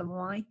metaphors for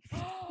life?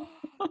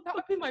 That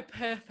would be my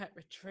perfect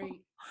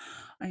retreat.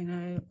 I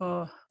know.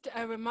 Oh.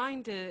 A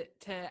reminder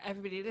to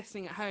everybody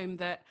listening at home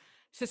that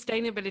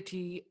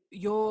sustainability,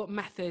 your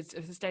methods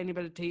of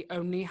sustainability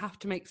only have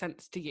to make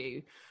sense to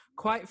you.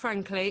 Quite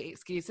frankly,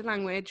 excuse the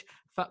language,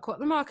 fuck what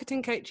the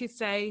marketing coaches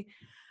say,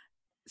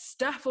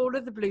 stuff all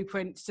of the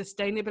blueprints.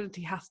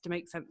 Sustainability has to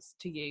make sense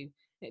to you.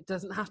 It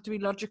doesn't have to be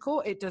logical.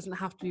 It doesn't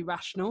have to be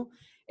rational.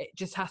 It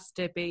just has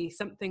to be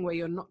something where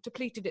you're not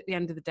depleted at the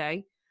end of the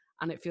day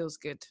and it feels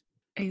good.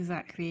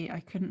 Exactly. I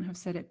couldn't have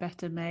said it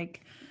better,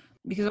 Meg.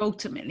 Because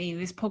ultimately,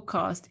 this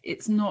podcast,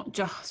 it's not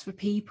just for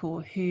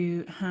people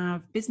who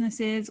have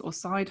businesses or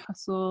side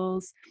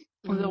hustles.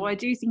 Although I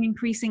do think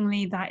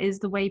increasingly that is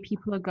the way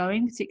people are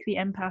going,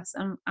 particularly empaths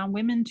and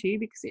women too,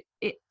 because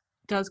it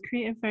does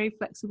create a very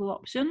flexible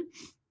option.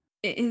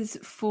 It is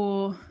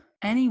for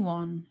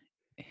anyone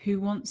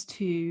who wants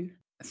to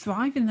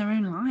thrive in their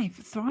own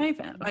life,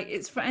 like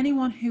it's for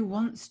anyone who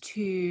wants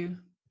to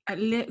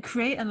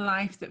create a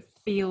life that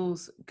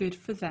feels good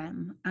for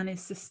them and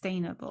is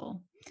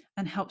sustainable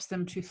and helps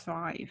them to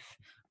thrive,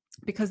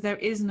 because there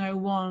is no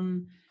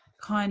one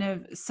kind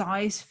of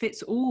size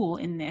fits all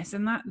in this.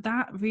 And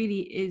that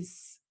really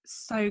is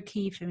so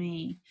key for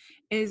me.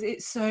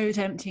 It's so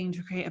tempting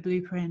to create a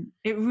blueprint.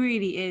 It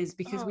really is,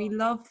 because we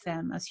love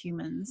them as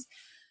humans.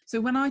 So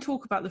when I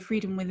talk about the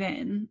freedom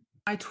within,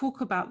 I talk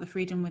about the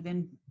freedom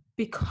within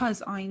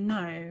because I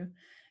know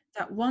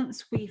that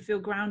once we feel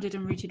grounded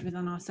and rooted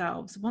within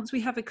ourselves, once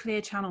we have a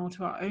clear channel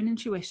to our own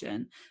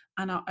intuition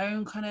and our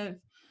own kind of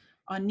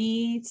our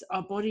needs,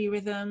 our body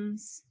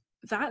rhythms,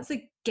 that's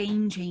a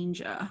game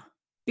changer.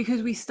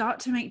 because we start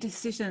to make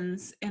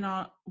decisions in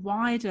our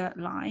wider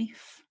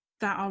life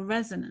that are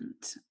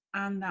resonant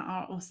and that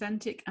are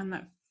authentic and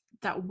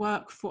that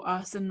work for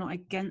us and not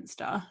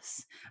against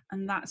us.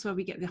 And that's where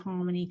we get the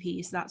harmony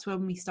piece. That's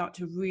when we start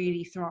to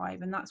really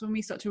thrive. And that's when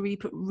we start to really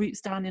put roots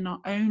down in our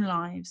own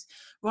lives,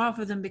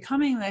 rather than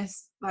becoming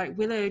this like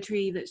willow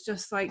tree that's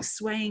just like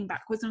swaying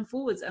backwards and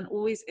forwards and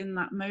always in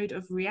that mode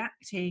of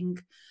reacting,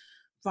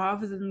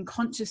 rather than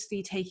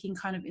consciously taking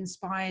kind of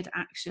inspired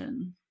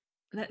action.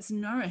 Let's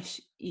nourish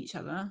each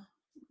other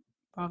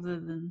rather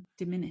than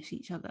diminish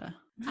each other.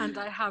 And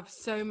I have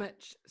so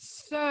much,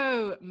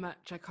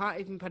 I can't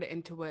even put it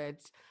into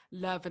words,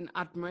 love and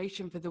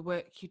admiration for the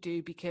work you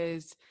do,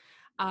 because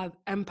as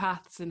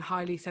empaths and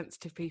highly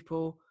sensitive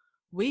people,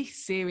 we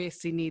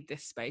seriously need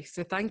this space.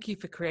 So thank you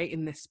for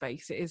creating this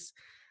space. It is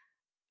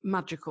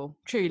magical,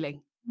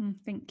 truly.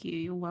 Thank you.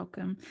 You're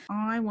welcome.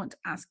 I want to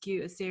ask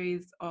you a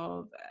series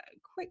of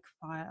quick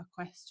fire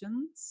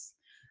questions.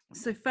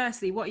 So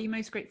firstly, what are you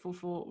most grateful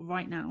for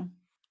right now?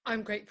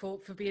 I'm grateful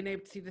for being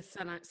able to see the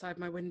sun outside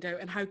my window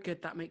and how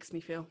good that makes me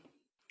feel.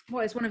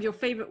 What is one of your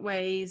favourite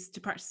ways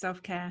to practice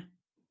self-care?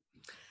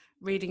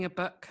 Reading a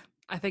book.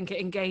 I think it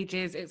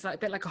engages. It's like a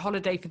bit like a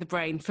holiday for the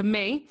brain. For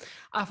me,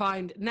 I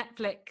find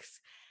Netflix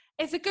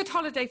is a good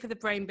holiday for the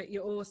brain, but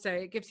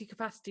it gives you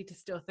capacity to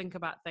still think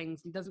about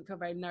things and doesn't feel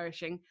very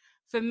nourishing.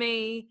 For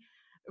me,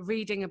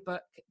 reading a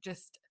book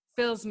just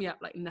fills me up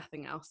like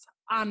nothing else,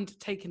 and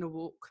taking a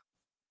walk.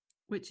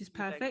 Which is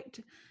perfect,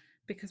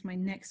 because my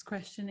next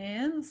question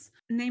is,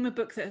 name a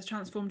book that has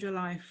transformed your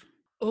life.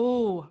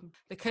 Oh,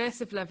 The Curse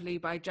of Lovely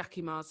by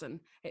Jackie Marsden.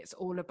 It's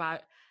all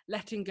about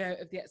letting go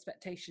of the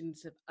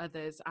expectations of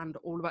others and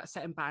all about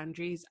setting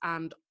boundaries.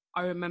 And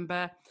I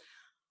remember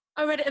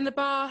I read it in the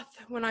bath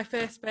when I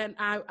first went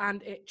out,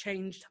 and it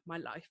changed my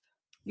life.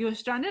 You're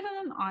stranded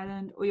on an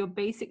island, or your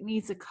basic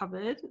needs are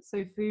covered,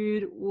 so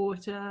food,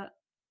 water,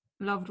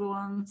 loved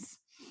ones.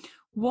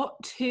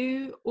 What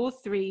 2 or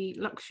 3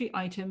 luxury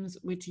items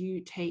would you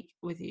take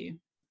with you?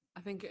 I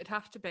think it would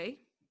have to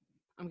be,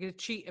 I'm going to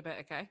cheat a bit,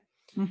 okay?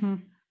 Mm-hmm.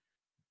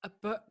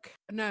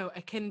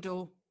 A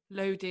Kindle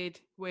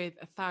loaded with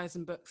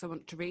 1,000 books I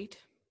want to read.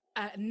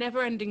 A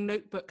never-ending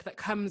notebook that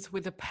comes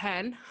with a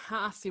pen.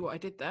 See what I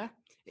did there?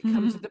 It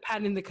comes with a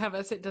pen in the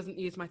cover, so it doesn't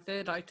use my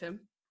third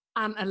item.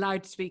 And a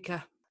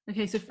loudspeaker.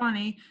 Okay, so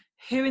finally,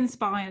 who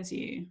inspires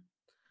you?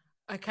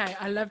 Okay,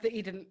 I love that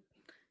you didn't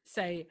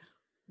say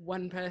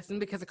one person,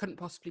 because I couldn't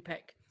possibly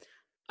pick.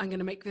 I'm going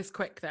to make this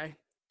quick though.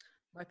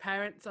 My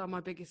parents are my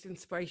biggest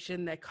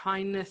inspiration. Their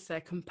kindness,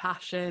 their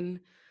compassion,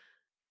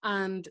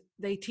 and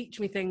they teach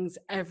me things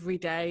every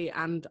day,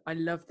 and I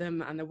love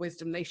them and the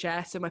wisdom they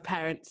share. So my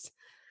parents.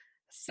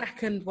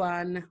 Second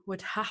one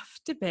would have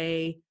to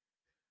be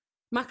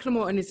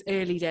Macklemore in his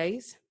early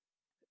days,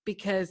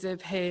 because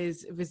of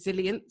his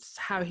resilience,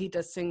 how he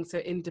does things so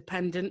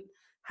independent,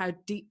 how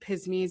deep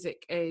his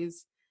music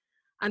is.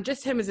 And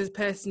just him as a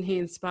person, he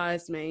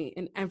inspires me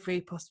in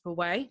every possible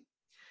way.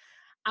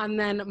 And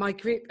then my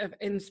group of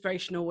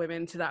inspirational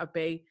women, so that would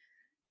be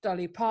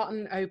Dolly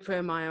Parton,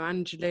 Oprah, Maya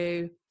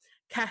Angelou,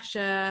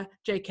 Kesha,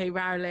 J.K.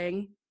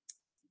 Rowling.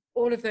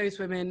 All of those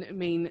women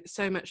mean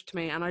so much to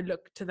me, and I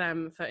look to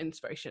them for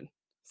inspiration.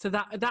 So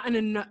that in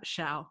a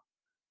nutshell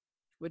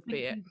would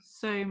be it. Thank you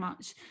so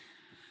much.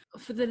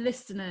 For the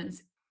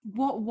listeners,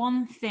 what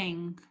one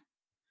thing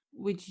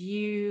would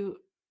you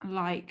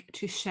like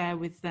to share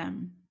with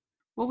them?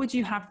 What would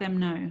you have them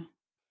know?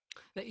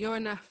 That you're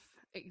enough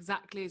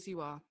exactly as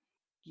you are.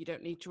 You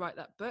don't need to write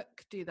that book,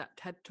 do that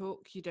TED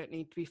talk. You don't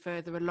need to be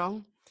further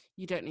along.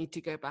 You don't need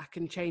to go back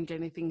and change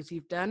anything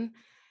you've done.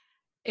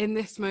 In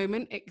this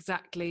moment,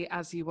 exactly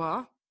as you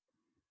are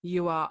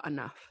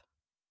enough.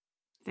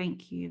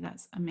 Thank you.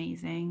 That's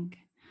amazing.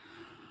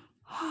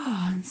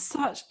 And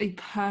such a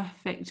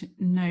perfect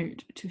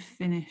note to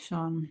finish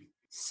on.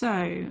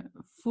 So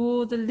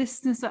for the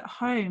listeners at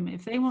home,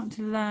 if they want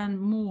to learn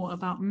more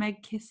about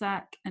Meg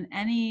Kissack and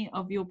any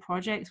of your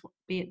projects,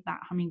 be it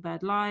That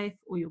Hummingbird Life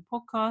or your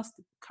podcast,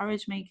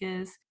 Courage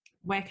Makers,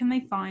 where can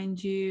they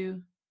find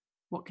you?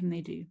 What can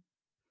they do?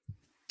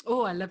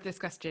 Oh, I love this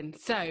question.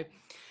 So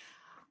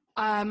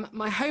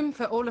my home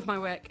for all of my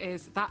work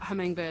is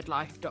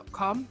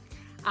thathummingbirdlife.com.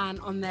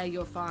 And on there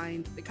you'll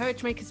find the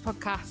Courage Makers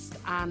podcast,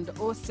 and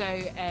also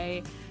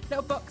a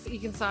little box that you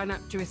can sign up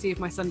to receive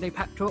my Sunday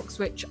pep talks,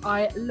 which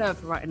I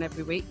love writing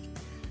every week.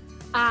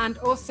 And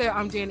also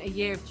I'm doing a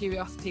Year of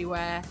Curiosity,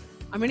 where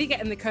I'm really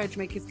getting the Courage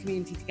Makers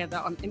community together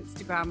on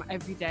Instagram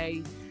every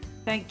day.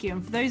 Thank you.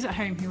 And for those at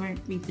home who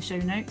won't read the show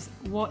notes,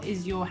 what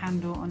is your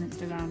handle on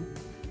Instagram?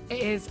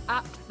 It is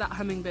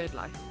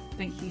 @thathummingbirdlife.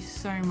 Thank you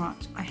so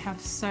much. I have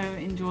so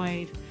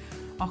enjoyed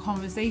our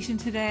conversation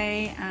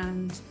today,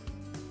 and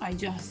I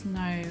just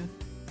know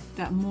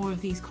that more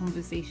of these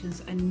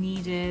conversations are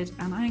needed.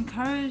 And I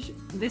encourage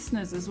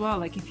listeners as well,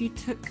 like if you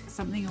took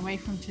something away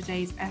from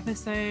today's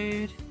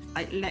episode,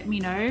 let me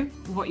know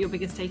what your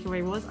biggest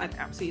takeaway was. I'd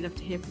absolutely love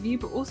to hear from you.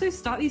 But also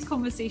start these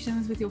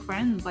conversations with your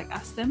friends, like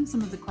ask them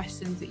some of the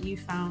questions that you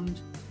found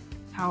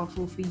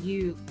powerful for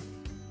you.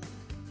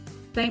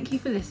 Thank you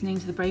for listening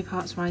to the Brave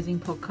Hearts Rising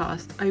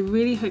podcast. I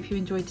really hope you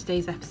enjoyed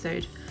today's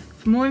episode.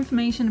 For more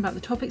information about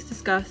the topics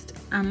discussed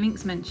and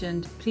links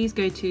mentioned, please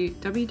go to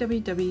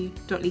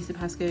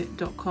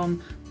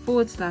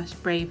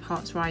www.lisapascoe.com/Brave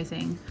Hearts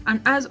Rising.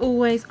 And as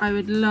always, I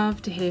would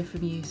love to hear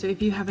from you. So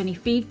if you have any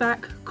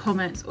feedback,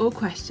 comments or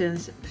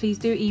questions, please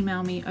do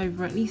email me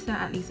over at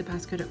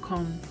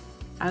lisa@lisapascoe.com.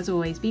 As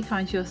always, be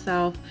kind to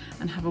yourself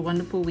and have a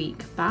wonderful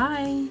week.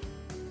 Bye.